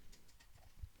weaker.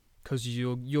 Because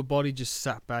your body just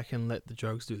sat back and let the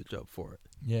drugs do the job for it.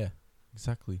 Yeah,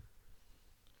 exactly.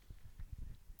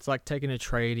 It's like taking a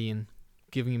tradie and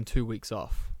giving him 2 weeks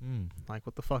off. Like,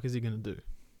 what the fuck is he going to do?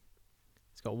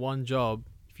 He's got one job.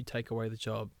 If you take away the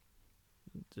job,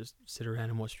 just sit around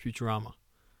and watch Futurama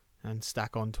and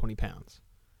stack on 20 pounds.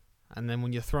 And then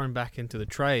when you're thrown back into the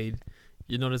trade,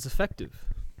 you're not as effective.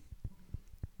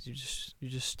 You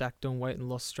just stacked on weight and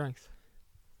lost strength.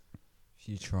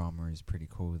 Futurama is pretty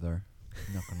cool though.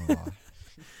 Not gonna lie.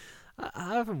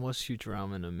 I haven't watched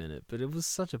Futurama in a minute, but it was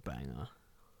such a banger.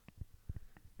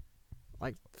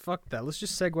 Like, fuck that. Let's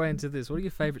just segue into this. What are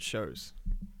your favourite shows?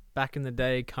 Back in the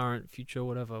day, current, future,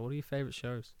 whatever. What are your favourite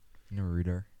shows?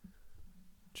 Naruto.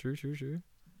 True.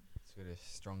 It's got a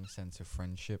strong sense of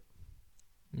friendship,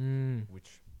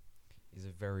 which is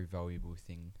a very valuable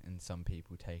thing, and some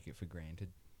people take it for granted.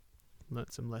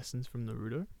 Learnt some lessons from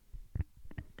Naruto.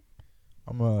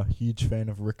 I'm a huge fan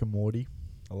of Rick and Morty.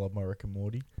 I love my Rick and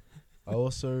Morty. I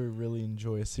also really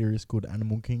enjoy a series called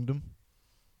Animal Kingdom,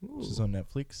 which is on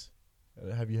Netflix.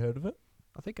 Have you heard of it?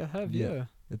 I think I have, yeah.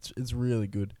 It's really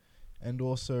good. And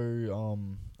also,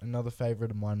 another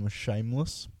favourite of mine was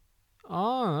Shameless.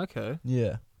 Oh, okay.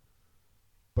 Yeah.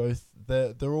 Both,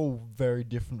 they're all very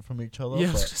different from each other. Yeah,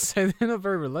 I was going to say, they're not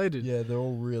very related. Yeah, they're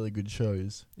all really good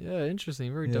shows. Yeah,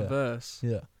 interesting. Very diverse.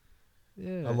 Yeah.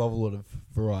 Yeah. I love a lot of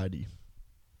variety.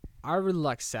 I really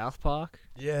like South Park.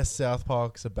 Yeah, South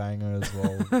Park's a banger as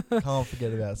well. Can't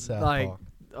forget about South Park.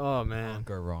 Oh, man. Can't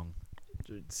go wrong.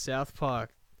 Dude, South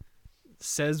Park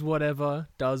says whatever,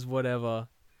 does whatever.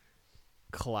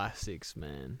 Classics,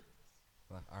 man.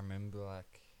 Like, I remember,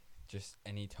 like, just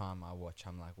any time I watch,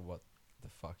 I'm like, what the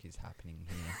fuck is happening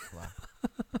here? Like,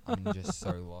 I'm just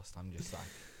so lost. I'm just, like,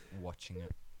 watching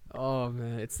it. Oh,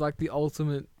 man. It's like the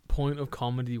ultimate point of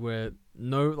comedy where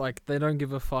they don't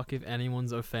give a fuck if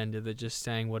anyone's offended. They're just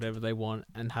saying whatever they want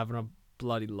and having a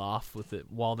bloody laugh with it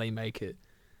while they make it.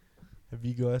 Have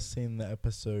you guys seen the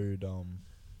episode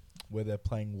where they're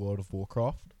playing World of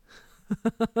Warcraft?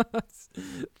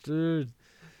 Dude.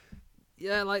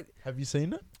 Yeah, like Have you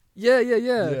seen it?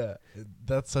 yeah.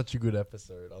 That's such a good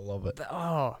episode. I love it.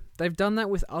 They've done that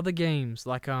with other games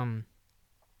like I'm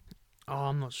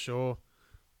not sure.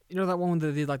 You know that one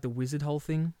where they did like the wizard whole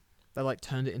thing? They like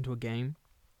turned it into a game.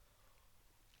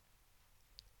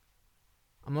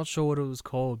 I'm not sure what it was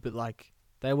called, but like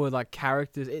they were like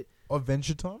characters.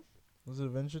 Adventure Time? Was it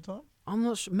Adventure Time? I'm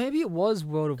not sure. Maybe it was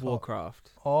World of Can't-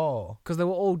 Warcraft Oh, because they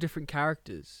were all different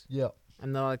characters, yeah.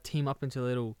 and they like team up into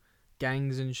little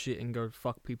gangs and shit and go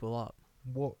fuck people up.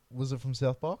 What was it from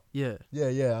South Park? Yeah,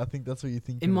 Yeah. I think that's what you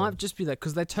think. it might just be that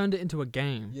because they turned it into a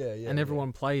game. Yeah. and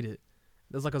everyone played it.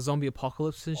 There's like a zombie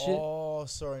apocalypse and shit. Oh,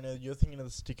 sorry. No, you're thinking of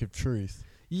the Stick of Truth.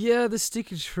 Yeah, the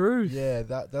Stick of Truth. Yeah,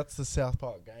 that's the South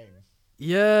Park game.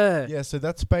 Yeah. Yeah, so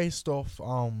that's based off.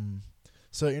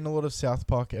 So in a lot of South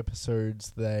Park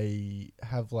episodes, they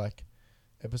have like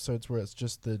episodes where it's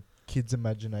just the kids'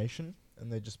 imagination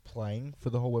and they're just playing for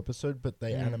the whole episode, but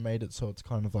they animate it so it's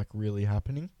kind of like really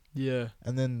happening. Yeah.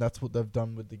 And then that's what they've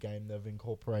done with the game. They've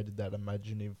incorporated that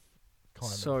imaginative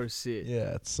kind of. So sick.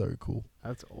 Yeah, it's so cool.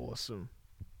 That's awesome.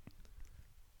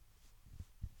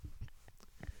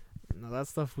 No, that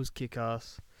stuff was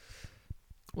kick-ass.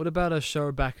 What about a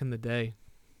show back in the day?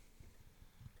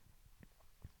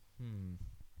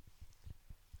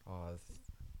 I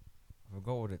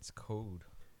forgot what it's called.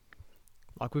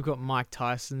 Like we've got Mike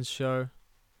Tyson's show.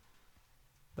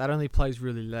 That only plays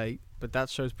really late, but that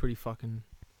show's pretty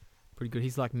good.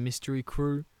 He's like Mystery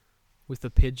Crew with the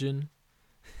pigeon.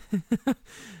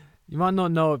 You might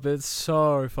not know it, but it's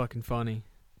so fucking funny.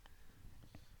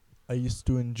 I used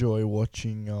to enjoy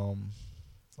watching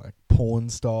like Porn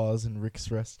Stars and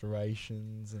Rick's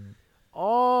Restorations and Oh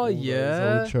all yeah.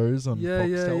 those old shows on Yeah,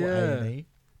 Foxtel A&E.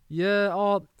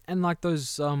 Yeah, and like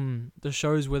those the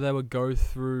shows where they would go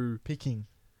through Picking.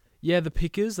 the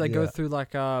pickers, they go Yeah. through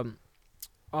like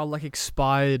like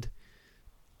expired,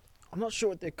 I'm not sure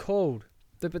what they're called.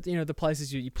 But you know the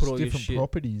places you put Just all your different shit.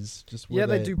 properties. Just Yeah, where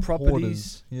they they're do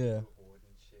properties. hoarders. Yeah.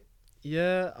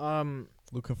 Yeah,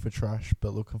 Looking for trash,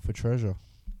 but looking for treasure.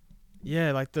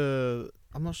 yeah, like I'm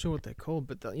not sure what they're called,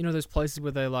 but you know those places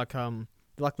where they like they're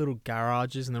like little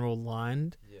garages and they're all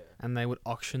lined, Yeah. and they would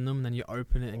auction them, and then you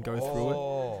open it and go through it.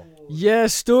 Oh. Yeah,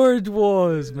 Storage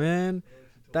Wars, man.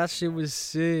 That shit was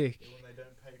sick. When they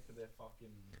don't pay for their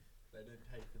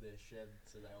shed,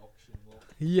 so they auction them off.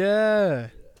 Yeah.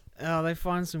 Oh, they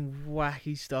find some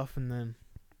wacky stuff in them.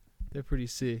 They're pretty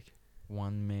sick.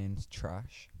 One man's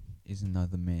trash is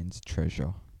another man's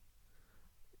treasure.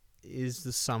 Is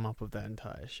the sum up of that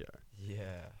entire show.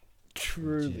 Yeah.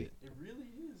 Truly. Legit. It really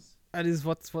is. That is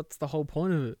what's the whole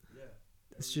point of it. Yeah.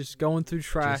 It's just going through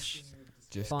trash.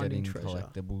 Just Finding getting treasure.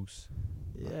 collectibles.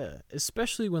 Yeah.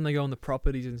 Especially when they go on the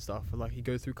properties and stuff. Like you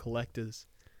go through collectors.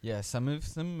 Yeah, some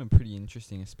of them are pretty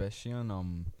interesting, especially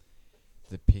on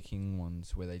the picking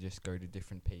ones where they just go to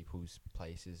different people's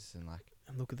places and like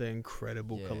And look at their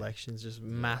incredible Yeah. collections. Just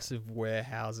massive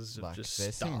warehouses of just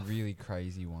there's stuff. some really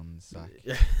crazy ones like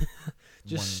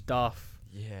just one- stuff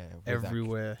yeah with, like,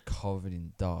 everywhere. covered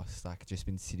in dust, like just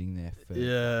been sitting there for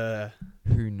Yeah.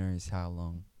 who knows how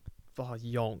long. Oh,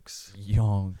 yonks.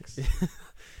 Yonks.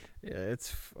 Yeah,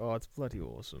 it's bloody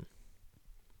awesome.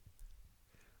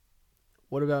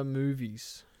 What about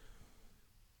movies?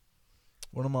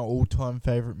 One of my all-time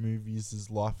favorite movies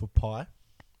is Life of Pi.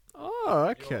 Oh,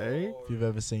 okay. If you've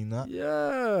ever seen that.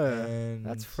 Yeah. And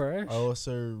That's fresh. I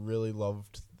also really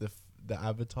loved the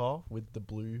Avatar with the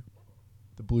blue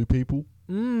people.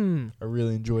 I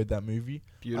really enjoyed that movie.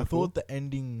 Beautiful. I thought the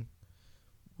ending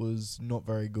was not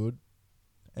very good,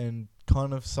 and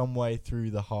kind of some way through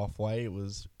the halfway,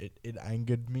 it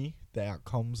angered me, the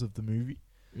outcomes of the movie.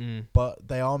 But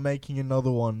they are making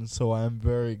another one, so I am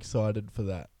very excited for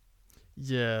that.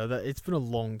 Yeah, it's been a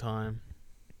long time.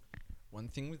 One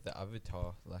thing with the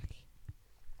Avatar, like,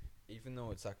 even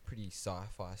though it's like pretty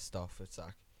sci-fi stuff, it's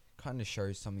like kind of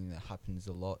shows something that happens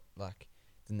a lot, like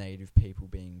the native people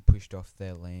being pushed off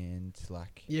their land,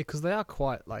 like Yeah, because they are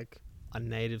quite like a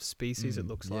native species. It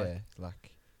looks like. yeah,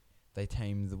 like they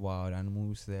tame the wild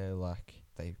animals there, like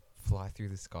they fly through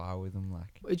the sky with them,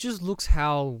 like It just looks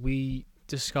how we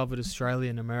discovered Australia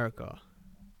and America.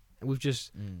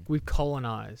 We've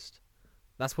colonized.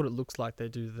 That's what it looks like they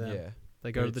do to them. yeah.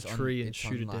 They go But to the it's tree and it's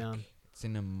shoot it like, down. It's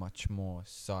in a much more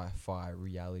sci-fi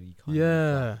reality kind of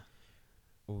Yeah. like,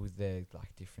 all their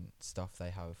like different stuff they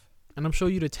have. And I'm sure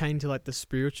you'd attain to like the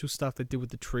spiritual stuff they do with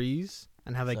the trees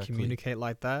and how they Exactly. communicate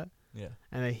like that. Yeah.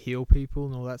 And they heal people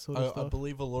and all that sort of I stuff.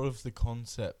 believe a lot of the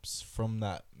concepts from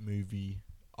that movie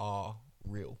are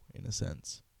real in a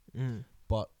sense.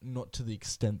 but not to the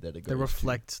extent that it goes They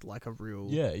reflect like a real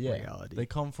reality. They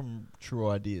come from true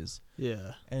ideas.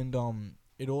 Yeah. And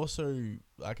it also,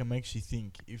 like, it makes you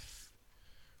think, if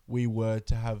we were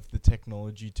to have the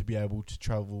technology to be able to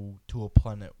travel to a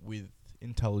planet with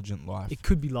intelligent life, It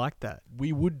could be like that.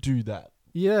 we would do that.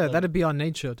 Yeah, Like, that'd be our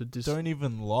nature to just... Don't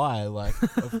even lie. Like,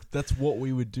 that's what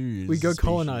we would do. We as go a species.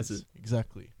 colonize it.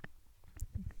 Exactly.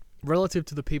 Relative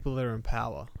to the people that are in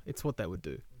power, it's what they would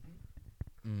do.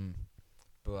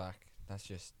 But like that's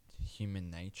just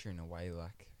human nature in a way.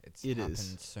 Like it's It happened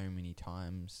is. so many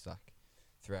times, like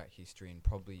throughout history, and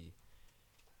probably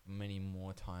many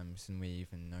more times than we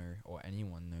even know or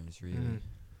anyone knows really. Mm.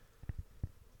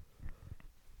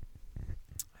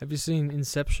 Have you seen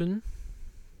Inception?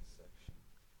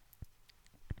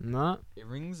 Nah. It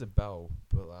rings a bell,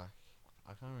 but like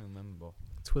I can't remember.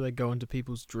 It's where they go into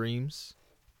people's dreams.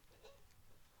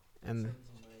 And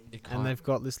they've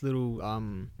got this little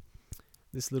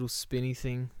spinny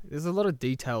thing. There's a lot of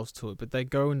details to it, but they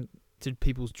go into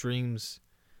people's dreams.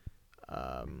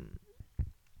 Oh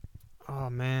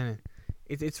man,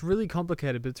 it's really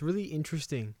complicated, but it's really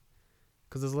interesting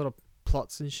because there's a lot of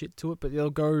plots and shit to it. But they'll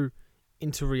go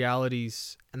into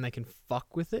realities and they can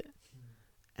fuck with it,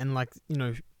 and like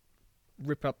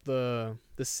rip up the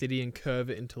city and curve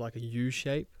it into like a U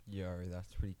shape. Yo,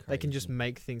 that's pretty crazy. They can just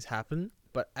make things happen,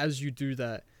 but as you do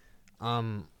that,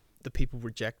 the people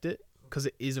reject it because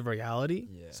it is a reality.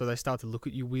 Yeah. So they start to look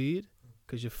at you weird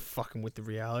because you're fucking with the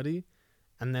reality,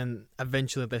 and then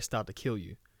eventually they start to kill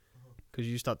you because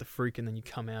you start to freak and then you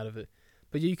come out of it.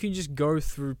 But you can just go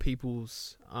through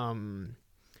people's.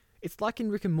 It's like in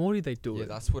Rick and Morty they do it. Yeah,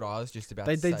 that's what I was just about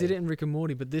They to say. did it in Rick and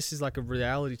Morty, but this is like a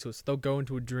reality to it. So they'll go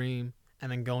into a dream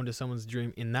and then go into someone's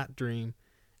dream in that dream,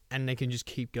 and they can just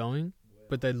keep going,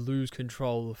 but they lose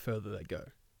control the further they go.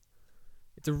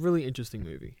 It's a really interesting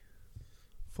movie.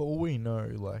 For all we know,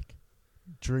 like,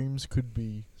 dreams could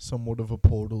be somewhat of a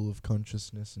portal of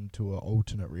consciousness into an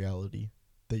alternate reality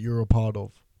that you're a part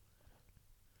of.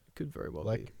 It could very well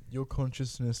Like, be. your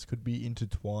consciousness could be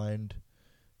intertwined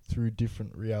through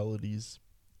different realities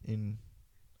in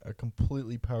a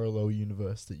completely parallel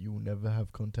universe that you will never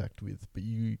have contact with, but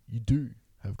you do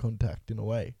have contact in a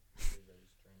way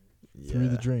through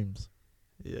the dreams.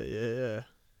 Yeah.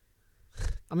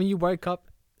 I mean, you wake up,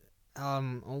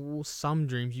 some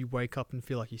dreams you wake up and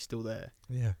feel like you're still there,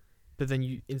 Yeah. but then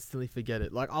you instantly forget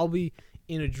it. Like, I'll be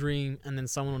in a dream and then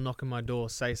someone will knock on my door,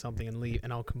 say something and leave,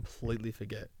 and I'll completely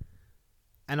forget.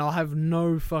 And I'll have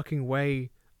no fucking way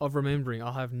of remembering.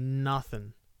 I'll have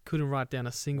nothing. Couldn't write down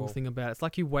a single thing about it. It's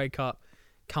like you wake up,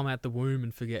 come out the womb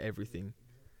and forget everything.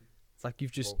 It's like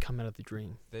you've just come out of the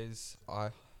dream.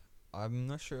 I'm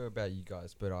not sure about you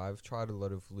guys, but I've tried a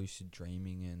lot of lucid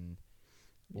dreaming and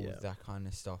all of that kind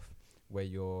of stuff where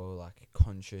you're like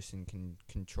conscious and can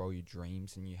control your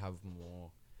dreams and you have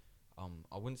more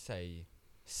I wouldn't say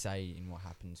in what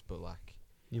happens, but like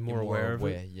You're more aware of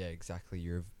it. Yeah, exactly.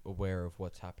 You're aware of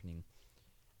what's happening.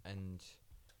 And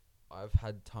I've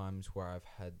had times where I've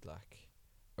had like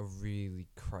a really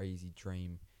crazy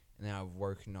dream and then I've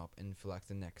woken up and for like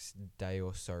the next day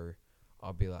or so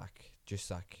I'll be like just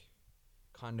like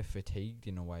kind of fatigued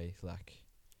in a way, like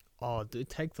Oh, dude,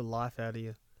 take the life out of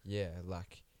you. yeah,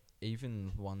 like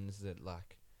even ones that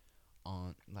like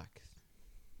aren't like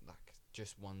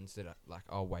just ones that are, like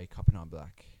I'll wake up and I'll be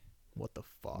like, What the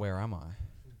fuck? where am I?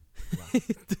 Like,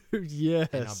 Dude, yes.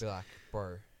 and I'll be like,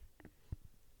 bro,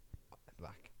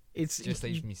 like It's just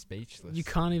leaves me speechless. You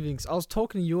can't even. I was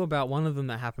talking to you about one of them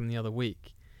that happened the other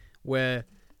week, where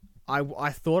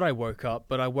I thought I woke up,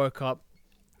 but I woke up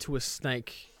to a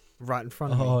snake right in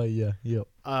front of me. Oh, yeah. Yep.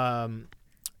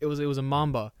 It was a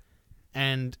mamba,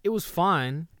 and it was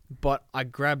fine, but I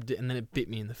grabbed it and then it bit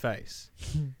me in the face,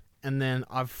 and then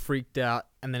I've freaked out,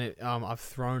 and then I've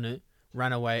thrown it,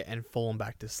 ran away, and fallen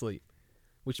back to sleep,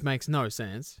 which makes no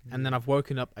sense. And then I've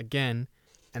woken up again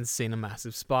and seen a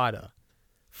massive spider.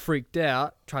 Freaked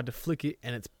out, tried to flick it,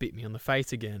 and it's bit me on the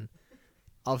face again.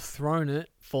 I've thrown it,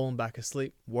 fallen back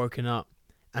asleep, woken up,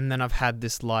 and then I've had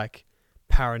this like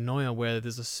paranoia where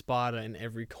there's a spider in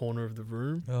every corner of the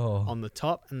room on the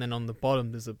top, and then on the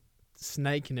bottom there's a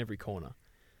snake in every corner.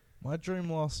 My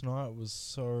dream last night was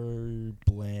so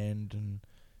bland and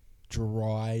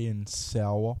dry and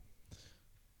sour.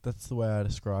 That's the way I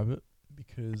describe it,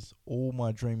 because all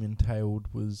my dream entailed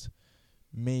was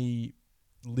me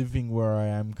living where I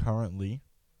am currently,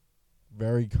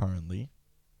 very currently,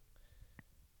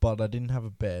 but I didn't have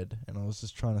a bed and I was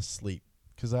just trying to sleep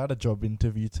because I had a job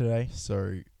interview today.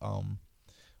 So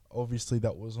obviously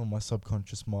that was on my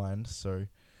subconscious mind. So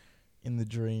in the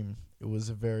dream, it was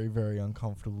a very, very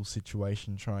uncomfortable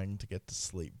situation trying to get to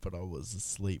sleep, but I was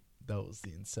asleep. That was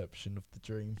the inception of the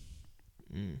dream.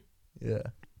 Mm. Yeah.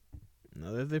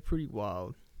 No, they're pretty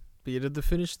wild. But yeah, to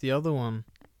finish the other one,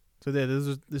 so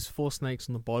there's 4 snakes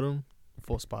on the bottom,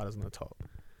 4 spiders on the top.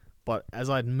 But as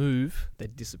I'd move,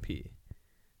 they'd disappear.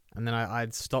 And then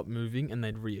I'd stop moving and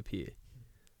they'd reappear.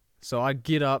 So I'd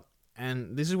get up,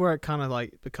 and this is where it kind of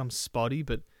like becomes spotty,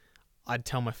 but I'd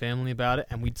tell my family about it,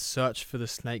 and we'd search for the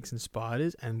snakes and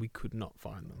spiders, and we could not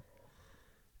find them.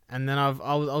 And then I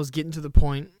was getting to the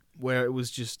point where it was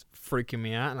just freaking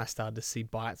me out, and I started to see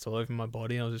bites all over my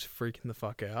body. I was just freaking the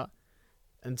fuck out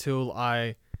until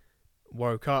I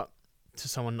woke up to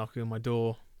someone knocking on my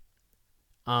door.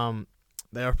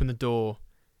 They opened the door,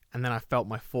 and then I felt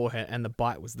my forehead, and the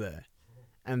bite was there.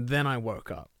 And then I woke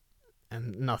up,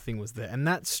 and nothing was there. And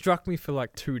that struck me for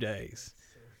like 2 days.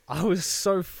 I was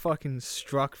so fucking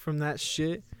struck from that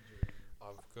shit.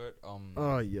 I've got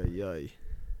Oh, yeah.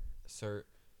 So,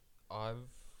 I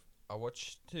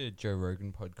watched the Joe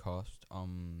Rogan podcast.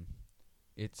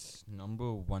 It's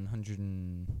number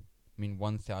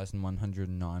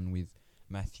 1109 with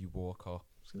Matthew Walker. I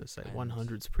was gonna say And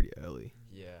 100's pretty early.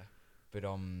 Yeah, but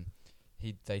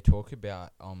they talk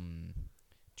about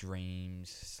dreams,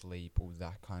 sleep, all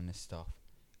that kind of stuff,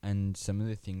 and some of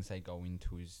the things they go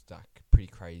into is like pretty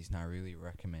crazy. And I really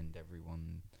recommend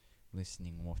everyone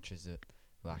listening watches it.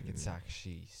 Like it's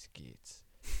actually skits.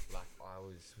 Like I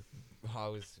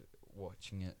was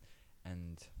watching it,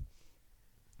 and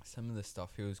some of the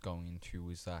stuff he was going into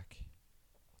was like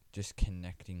just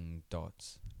connecting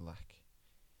dots. Like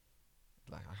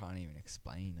I can't even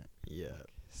explain it. Yeah,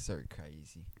 So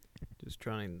crazy. just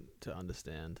trying to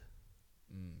understand.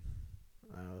 Mm.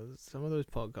 Some of those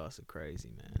podcasts are crazy,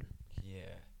 man.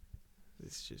 Yeah.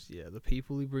 It's just the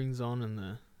people he brings on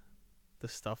and the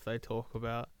stuff they talk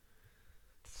about.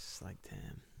 It's like,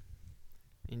 damn,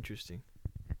 interesting.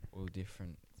 All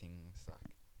different things,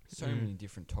 like so many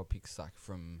different topics, like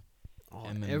from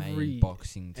MMA, every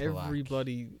boxing to every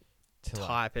bloody to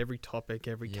type, every topic,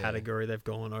 every Yeah. category they've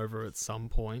gone over at some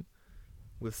point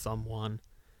with someone.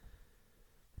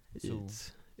 So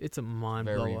It's a mind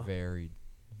very blower.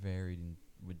 varied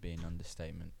would be an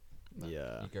understatement. Like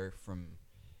Yeah. you go from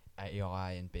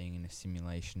AI and being in a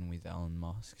simulation with Elon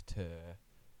Musk to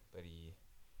bloody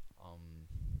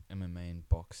MMA and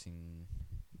boxing.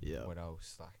 Yeah. What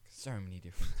else? Like so many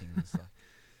different things. Like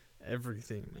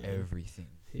Everything, man.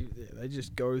 everything. They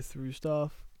just go through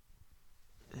stuff.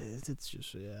 It's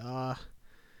just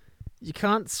you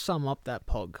can't sum up that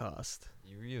podcast.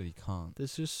 You really can't.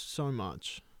 There's just so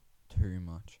much. Too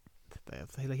much.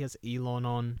 He has Elon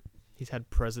on. He's had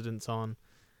presidents on.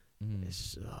 Mm.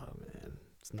 It's man,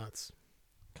 it's nuts.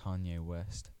 Kanye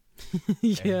West.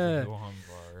 Yeah, Everyone,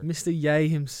 bro. Mr. Ye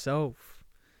himself.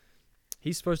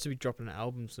 He's supposed to be dropping an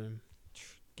album soon.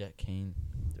 Get keen.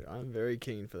 Dude, I'm very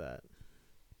keen for that.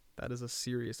 That is a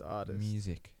serious artist.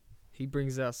 Music. He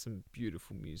brings out some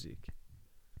beautiful music.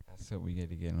 That's what we get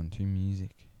to get onto,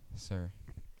 music. So,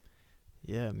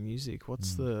 Yeah, music. What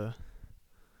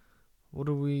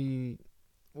are we...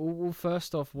 Well,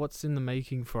 first off, what's in the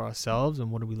making for ourselves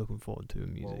and what are we looking forward to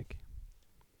in music?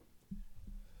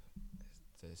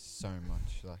 there's so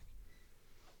much, like,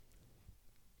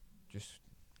 just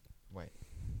wait.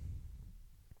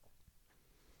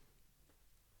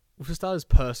 Well, for starters,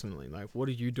 personally, like, what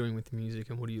are you doing with music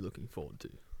and what are you looking forward to?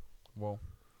 Well,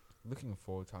 looking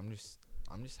forward to. I'm just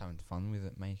having fun with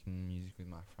it, making music with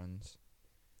my friends,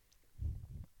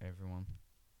 everyone,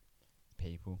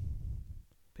 people.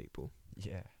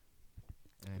 Yeah,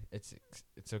 and it's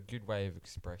a good way of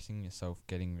expressing yourself,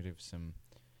 getting rid of some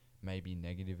maybe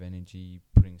negative energy,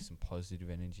 putting some positive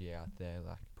energy out there.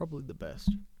 Like, Probably the best.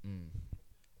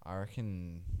 I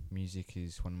reckon music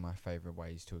is one of my favourite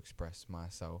ways to express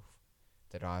myself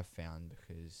that I've found,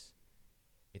 because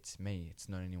it's me. It's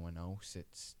not anyone else.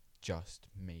 It's just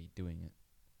me doing it.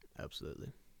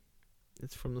 Absolutely.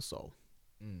 It's from the soul.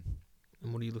 Mm.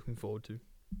 And what are you looking forward to?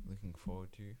 Looking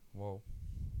forward to? Well,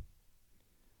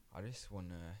 I just want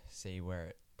to see where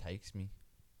it takes me,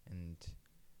 and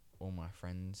all my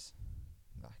friends,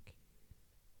 like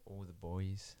all the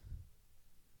boys,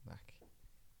 like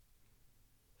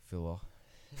filler.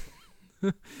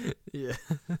 Yeah.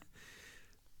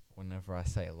 Whenever I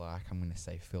say like, I'm going to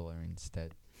say filler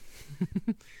instead.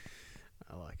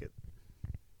 I like it.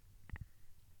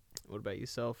 What about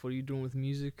yourself? What are you doing with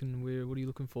music and what are you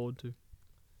looking forward to?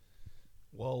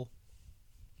 Well,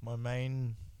 my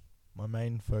main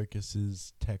focus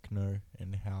is techno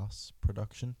and house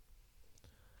production.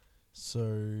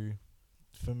 So,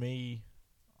 for me,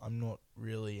 I'm not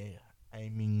really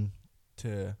aiming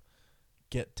to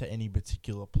get to any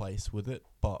particular place with it,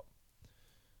 but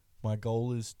my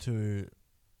goal is to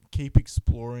keep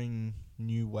exploring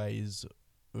new ways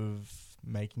of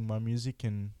making my music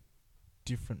and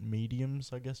different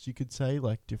mediums, I guess you could say,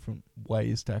 like different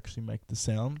ways to actually make the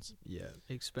sounds. Yeah,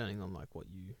 expanding on like what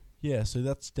you. Yeah, so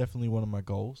that's definitely one of my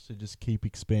goals, to just keep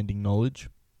expanding knowledge.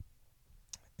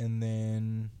 And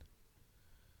then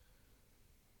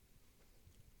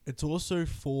it's also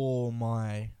for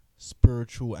my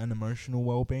spiritual and emotional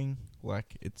well-being.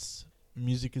 Like,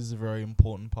 music is a very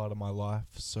important part of my life,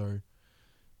 so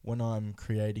when I'm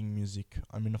creating music,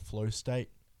 I'm in a flow state,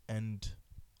 and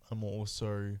I'm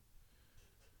also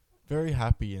very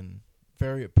happy and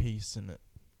very at peace, and it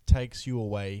takes you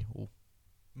away, or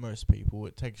most people,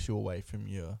 it takes you away from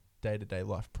your day-to-day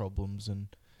life problems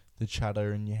and the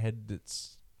chatter in your head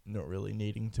that's not really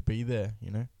needing to be there,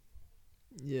 you know?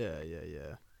 Yeah.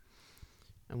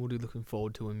 And what are you looking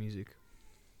forward to in music?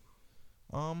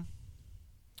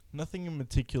 Nothing in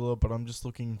particular, but I'm just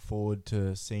looking forward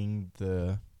to seeing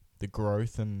the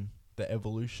growth and the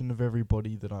evolution of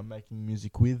everybody that I'm making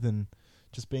music with, and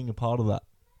just being a part of that.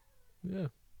 Yeah,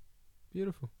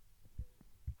 beautiful.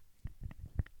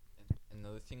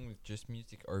 Another thing with just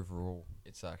music overall,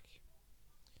 it's like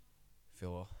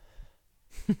filler.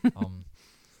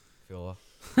 Filler.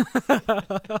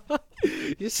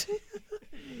 you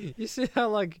see how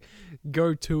like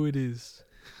go to it is.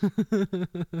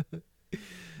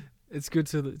 It's good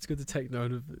to take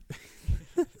note of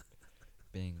it.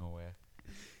 Being aware.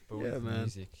 But Yeah, with man.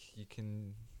 music, you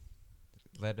can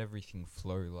let everything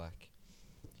flow. Like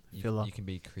Filler. you can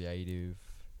be creative.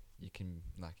 You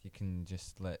can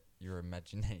just let your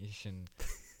imagination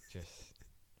just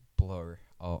blow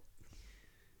up.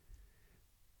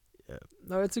 Yeah.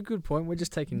 No, it's a good point. We're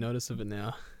just taking notice of it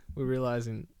now. We're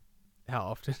realizing how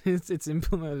often it's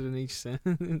implemented in each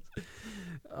sentence.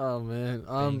 Oh man.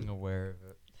 Being aware of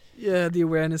it. Yeah, the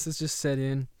awareness has just set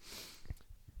in.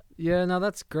 Yeah, no,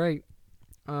 that's great.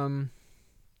 It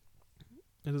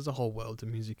is a whole world to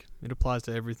music. It applies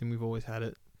to everything. We've always had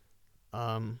it.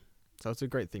 So it's a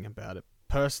great thing about it.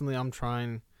 Personally, I'm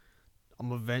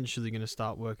eventually going to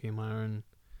start working on my own,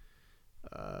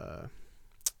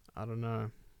 I don't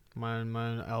know, my own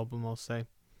album, I'll say,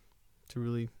 to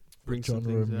really bring some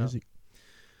genre of things out. music.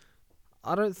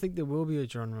 I don't think there will be a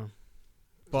genre,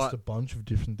 Just but a bunch of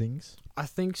different things. I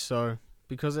think so,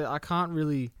 because I can't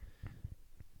really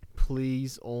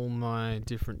please all my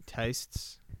different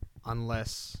tastes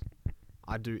unless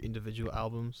I do individual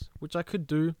albums, which I could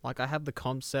do. Like, I have the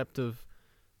concept of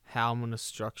how I'm going to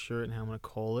structure it and how I'm going to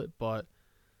call it, but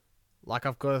like,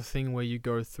 I've got a thing where you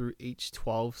go through each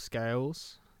 12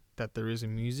 scales that there is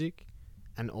in music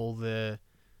and all their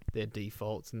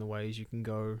defaults and the ways you can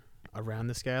go around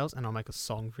the scales, and I'll make a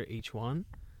song for each one.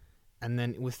 And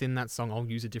then within that song, I'll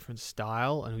use a different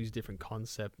style and I'll use a different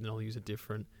concept, and I'll use a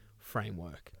different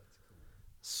framework.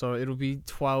 So it'll be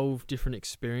 12 different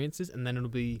experiences, and then it'll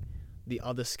be the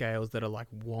other scales that are like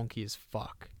wonky as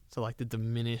fuck. So like the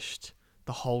diminished,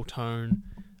 the whole tone,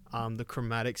 the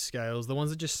chromatic scales, the ones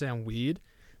that just sound weird,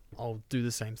 I'll do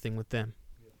the same thing with them.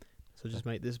 So just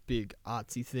make this big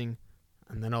artsy thing,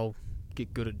 and then I'll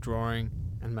get good at drawing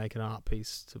and make an art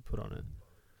piece to put on it.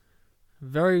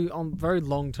 Very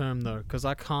long term though, because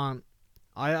I can't.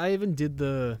 I even did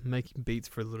the making beats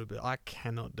for a little bit. I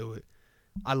cannot do it.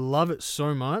 I love it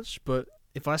so much, but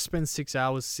if I spend 6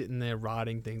 hours sitting there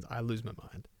writing things, I lose my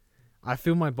mind. I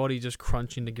feel my body just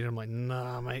crunching to get. I'm like,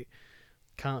 nah, mate,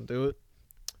 can't do it.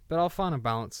 But I'll find a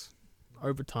balance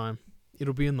over time.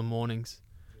 It'll be in the mornings.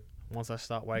 Once I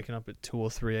start waking up at 2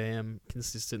 or 3 a.m.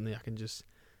 consistently, I can just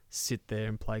sit there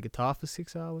and play guitar for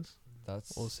 6 hours.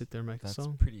 Or sit there and make a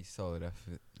song. That's pretty solid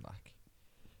effort. Like,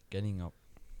 getting up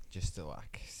just at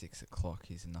like 6 o'clock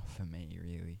is enough for me,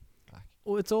 really. Like,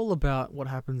 Well, it's all about what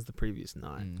happens the previous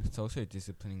night. it's also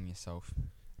disciplining yourself,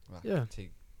 like, Yeah. to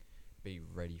be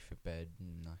ready for bed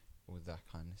and all that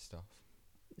kind of stuff.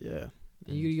 Yeah.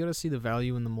 And you got to see the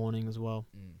value in the morning as well.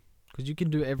 Because you can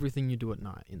do everything you do at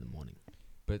night in the morning.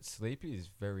 But sleep is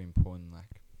very important.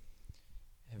 Like,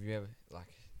 have you ever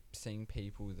seen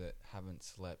people that haven't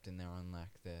slept and they're on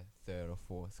like their third or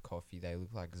fourth coffee? They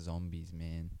look like zombies,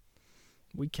 man.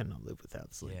 We cannot live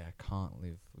without sleep. Yeah, I can't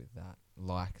live with that.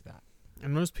 Like that.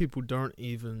 And most people don't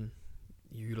even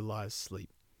utilize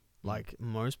sleep. Like,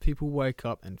 most people wake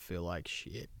up and feel like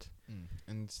shit.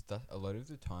 And a lot of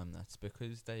the time that's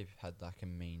because they've had like a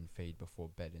mean feed before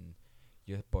bed, and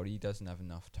your body doesn't have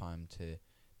enough time to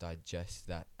digest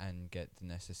that and get the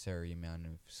necessary amount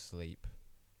of sleep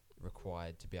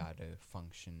required to be able to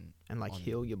function and like on-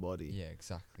 heal your body. Yeah,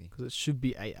 exactly. Because it should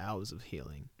be 8 hours of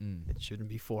healing. Mm. It shouldn't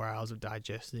be 4 hours of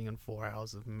digesting and 4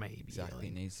 hours of maybe Exactly. It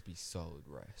healing. needs to be solid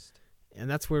rest. And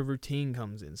that's where routine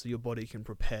comes in. So your body can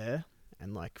prepare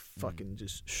and like fucking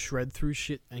just shred through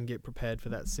shit and get prepared for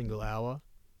that single hour.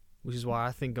 Which is why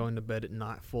I think going to bed at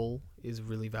nightfall is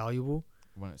really valuable.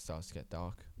 When it starts to get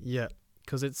dark. Yeah,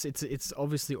 because it's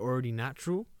obviously already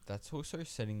natural. That's also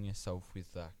setting yourself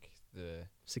with like the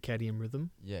Circadian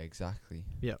rhythm. yeah, exactly.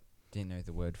 Yep. Didn't know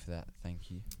the word for that. Thank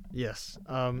you. Yes.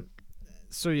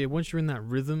 So yeah, once you're in that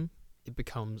rhythm, it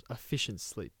becomes efficient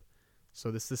sleep. So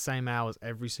it's the same hours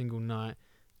every single night.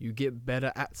 You get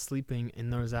better at sleeping in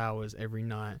those hours every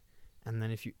night. And then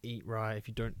if you eat right, if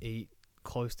you don't eat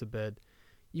close to bed,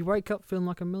 you wake up feeling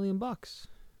like $1 million.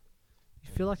 You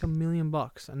feel like $1 million.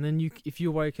 And then if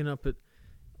you're waking up at,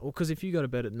 or because if you go to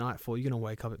bed at nightfall, you're going to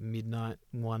wake up at midnight,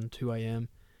 1, 2 a.m.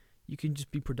 You can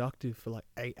just be productive for like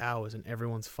 8 hours and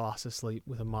everyone's fast asleep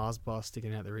with a Mars bar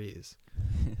sticking out their ears.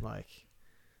 Like,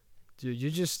 dude,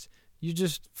 you're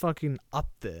just fucking up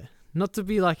there. Not to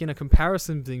be like in a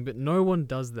comparison thing, but no one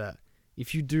does that.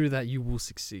 If you do that, you will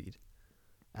succeed.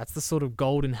 That's the sort of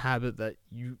golden habit that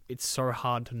it's so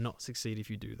hard to not succeed if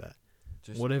you do that.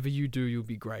 Just Whatever you do, you'll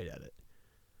be great at it.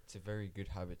 it's a very good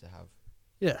habit to have.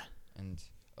 Yeah. And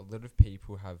a lot of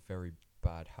people have very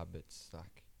bad habits.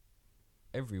 Like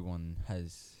everyone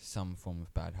has some form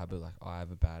of bad habit. Like I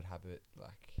have a bad habit.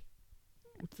 Like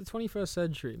It's the 21st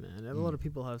century, man. A lot of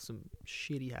people have some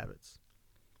shitty habits.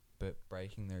 but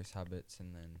breaking those habits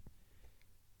and then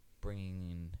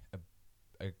bringing in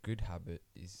a good habit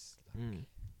is like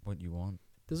what you want.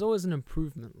 There's always an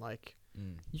improvement. Like,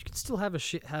 Mm. you can still have a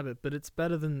shit habit, but it's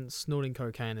better than snorting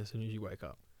cocaine as soon as you wake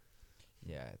up.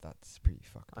 Yeah, that's pretty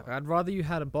fucked Like, up. I'd rather you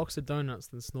had a box of donuts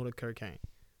than snorted cocaine.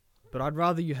 But I'd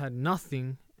rather you had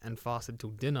nothing and fasted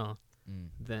till dinner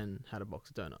than had a box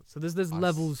of donuts. So there's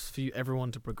levels for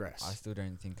everyone to progress. I still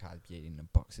don't think I'd be eating a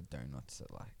box of donuts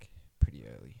at like pretty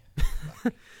early,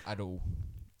 like at all.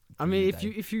 I mean, during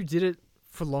the day. if you did it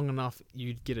for long enough,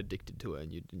 you'd get addicted to it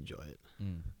and you'd enjoy it.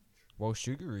 Well,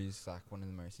 sugar is like one of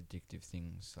the most addictive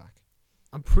things. Like,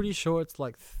 I'm pretty sure it's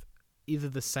like either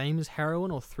the same as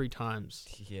heroin or 3 times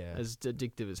yeah, as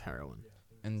addictive as heroin.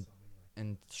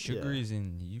 and sugar Yeah. is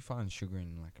in. You find sugar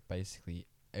in like basically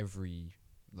every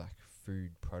like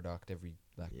food product, every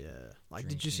like Yeah. Like,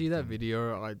 did you drinking see that thing.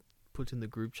 video I put in the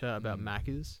group chat about Mm.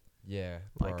 Macca's? yeah,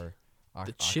 Like, bro.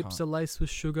 The chips are laced with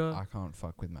sugar. I can't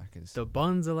fuck with Macca's. The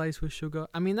buns are laced with sugar.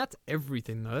 I mean, that's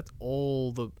everything though. That's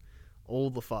all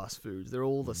the fast foods. They're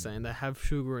all the same. They have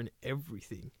sugar in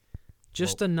everything.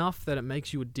 Just enough that it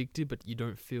makes you addicted, but you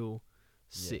don't feel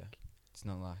sick. It's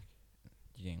not like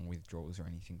you're getting withdrawals or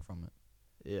anything from it.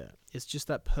 Yeah. It's just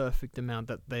that perfect amount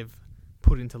that they've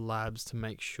put into labs to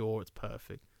make sure it's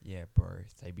perfect. Yeah, bro.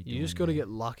 They be. You just got to get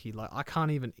lucky. Like, I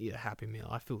can't even eat a Happy Meal.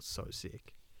 I feel so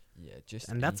sick. Yeah, just.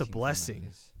 And that's a anything from blessing.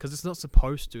 Macca's. Because it's not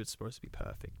supposed to. It's supposed to be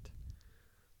perfect.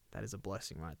 That is a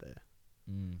blessing right there.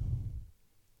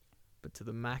 But to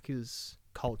the Macca's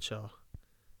culture,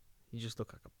 you just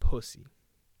look like a pussy.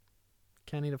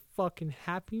 Can't eat a fucking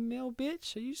Happy Meal,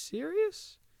 bitch? Are you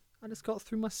serious? I just got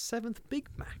through my 7th Big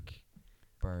Mac.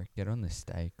 Bro, get on the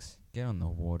steaks. Get on the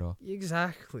water.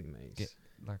 Exactly, mate.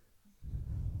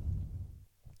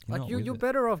 You're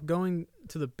better off going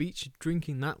to the beach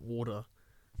drinking that water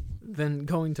than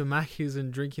going to Macca's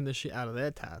and drinking the shit out of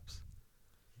their taps.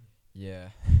 Yeah.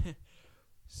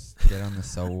 Get on the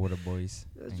saltwater, boys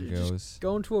and Just girls.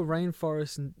 go into a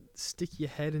rainforest and stick your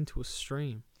head into a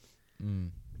stream. Mm.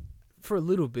 For a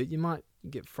little bit, you might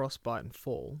get frostbite and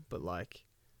fall, but like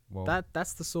Well,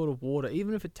 that's the sort of water.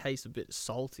 Even if it tastes a bit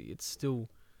salty, it's still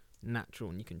natural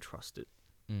and you can trust it.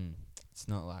 it's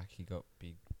not like you got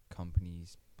big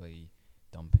companies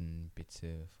dumping bits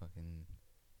of fucking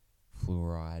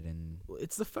fluoride and Well,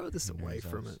 it's the furthest Who away knows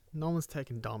from else? it. No one's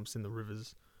taking dumps in the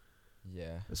rivers,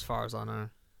 yeah. as far as I know.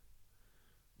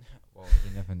 Well,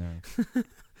 you never know.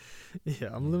 Yeah,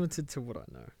 I'm Yeah. limited to what I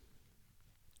know.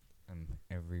 And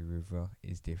every river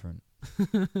is different.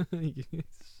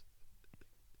 Yes.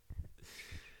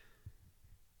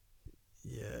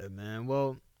 Yeah, man.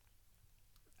 Well,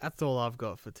 that's all I've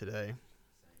got for today.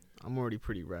 I'm already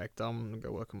pretty wrecked. I'm gonna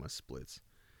go work on my splits.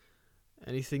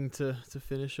 Anything to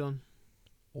finish on?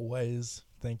 Always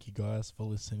thank you guys for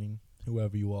listening,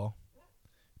 whoever you are.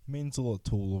 It means a lot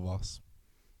to all of us.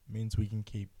 It means we can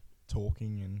keep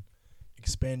talking and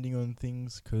expanding on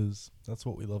things because that's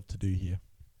what we love to do here.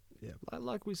 Yeah,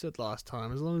 like we said last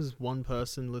time, as long as one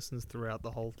person listens throughout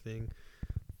the whole thing,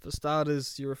 for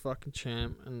starters, you're a fucking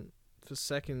champ, and for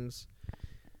seconds,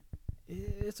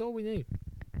 it's all we need.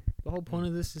 The whole point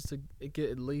of this is to get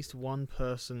at least one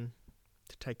person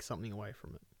to take something away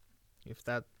from it. If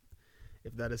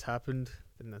that has happened,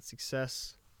 then that's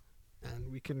success,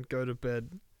 and we can go to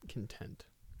bed content.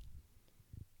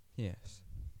 Yes.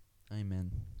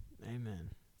 Amen.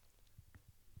 Amen.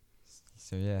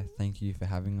 So yeah, thank you for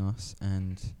having us,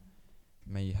 and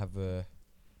may you have a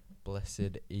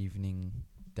blessed evening,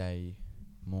 day,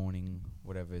 morning,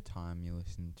 whatever time you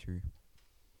listen to.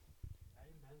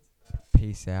 Amen to that.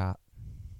 Peace out.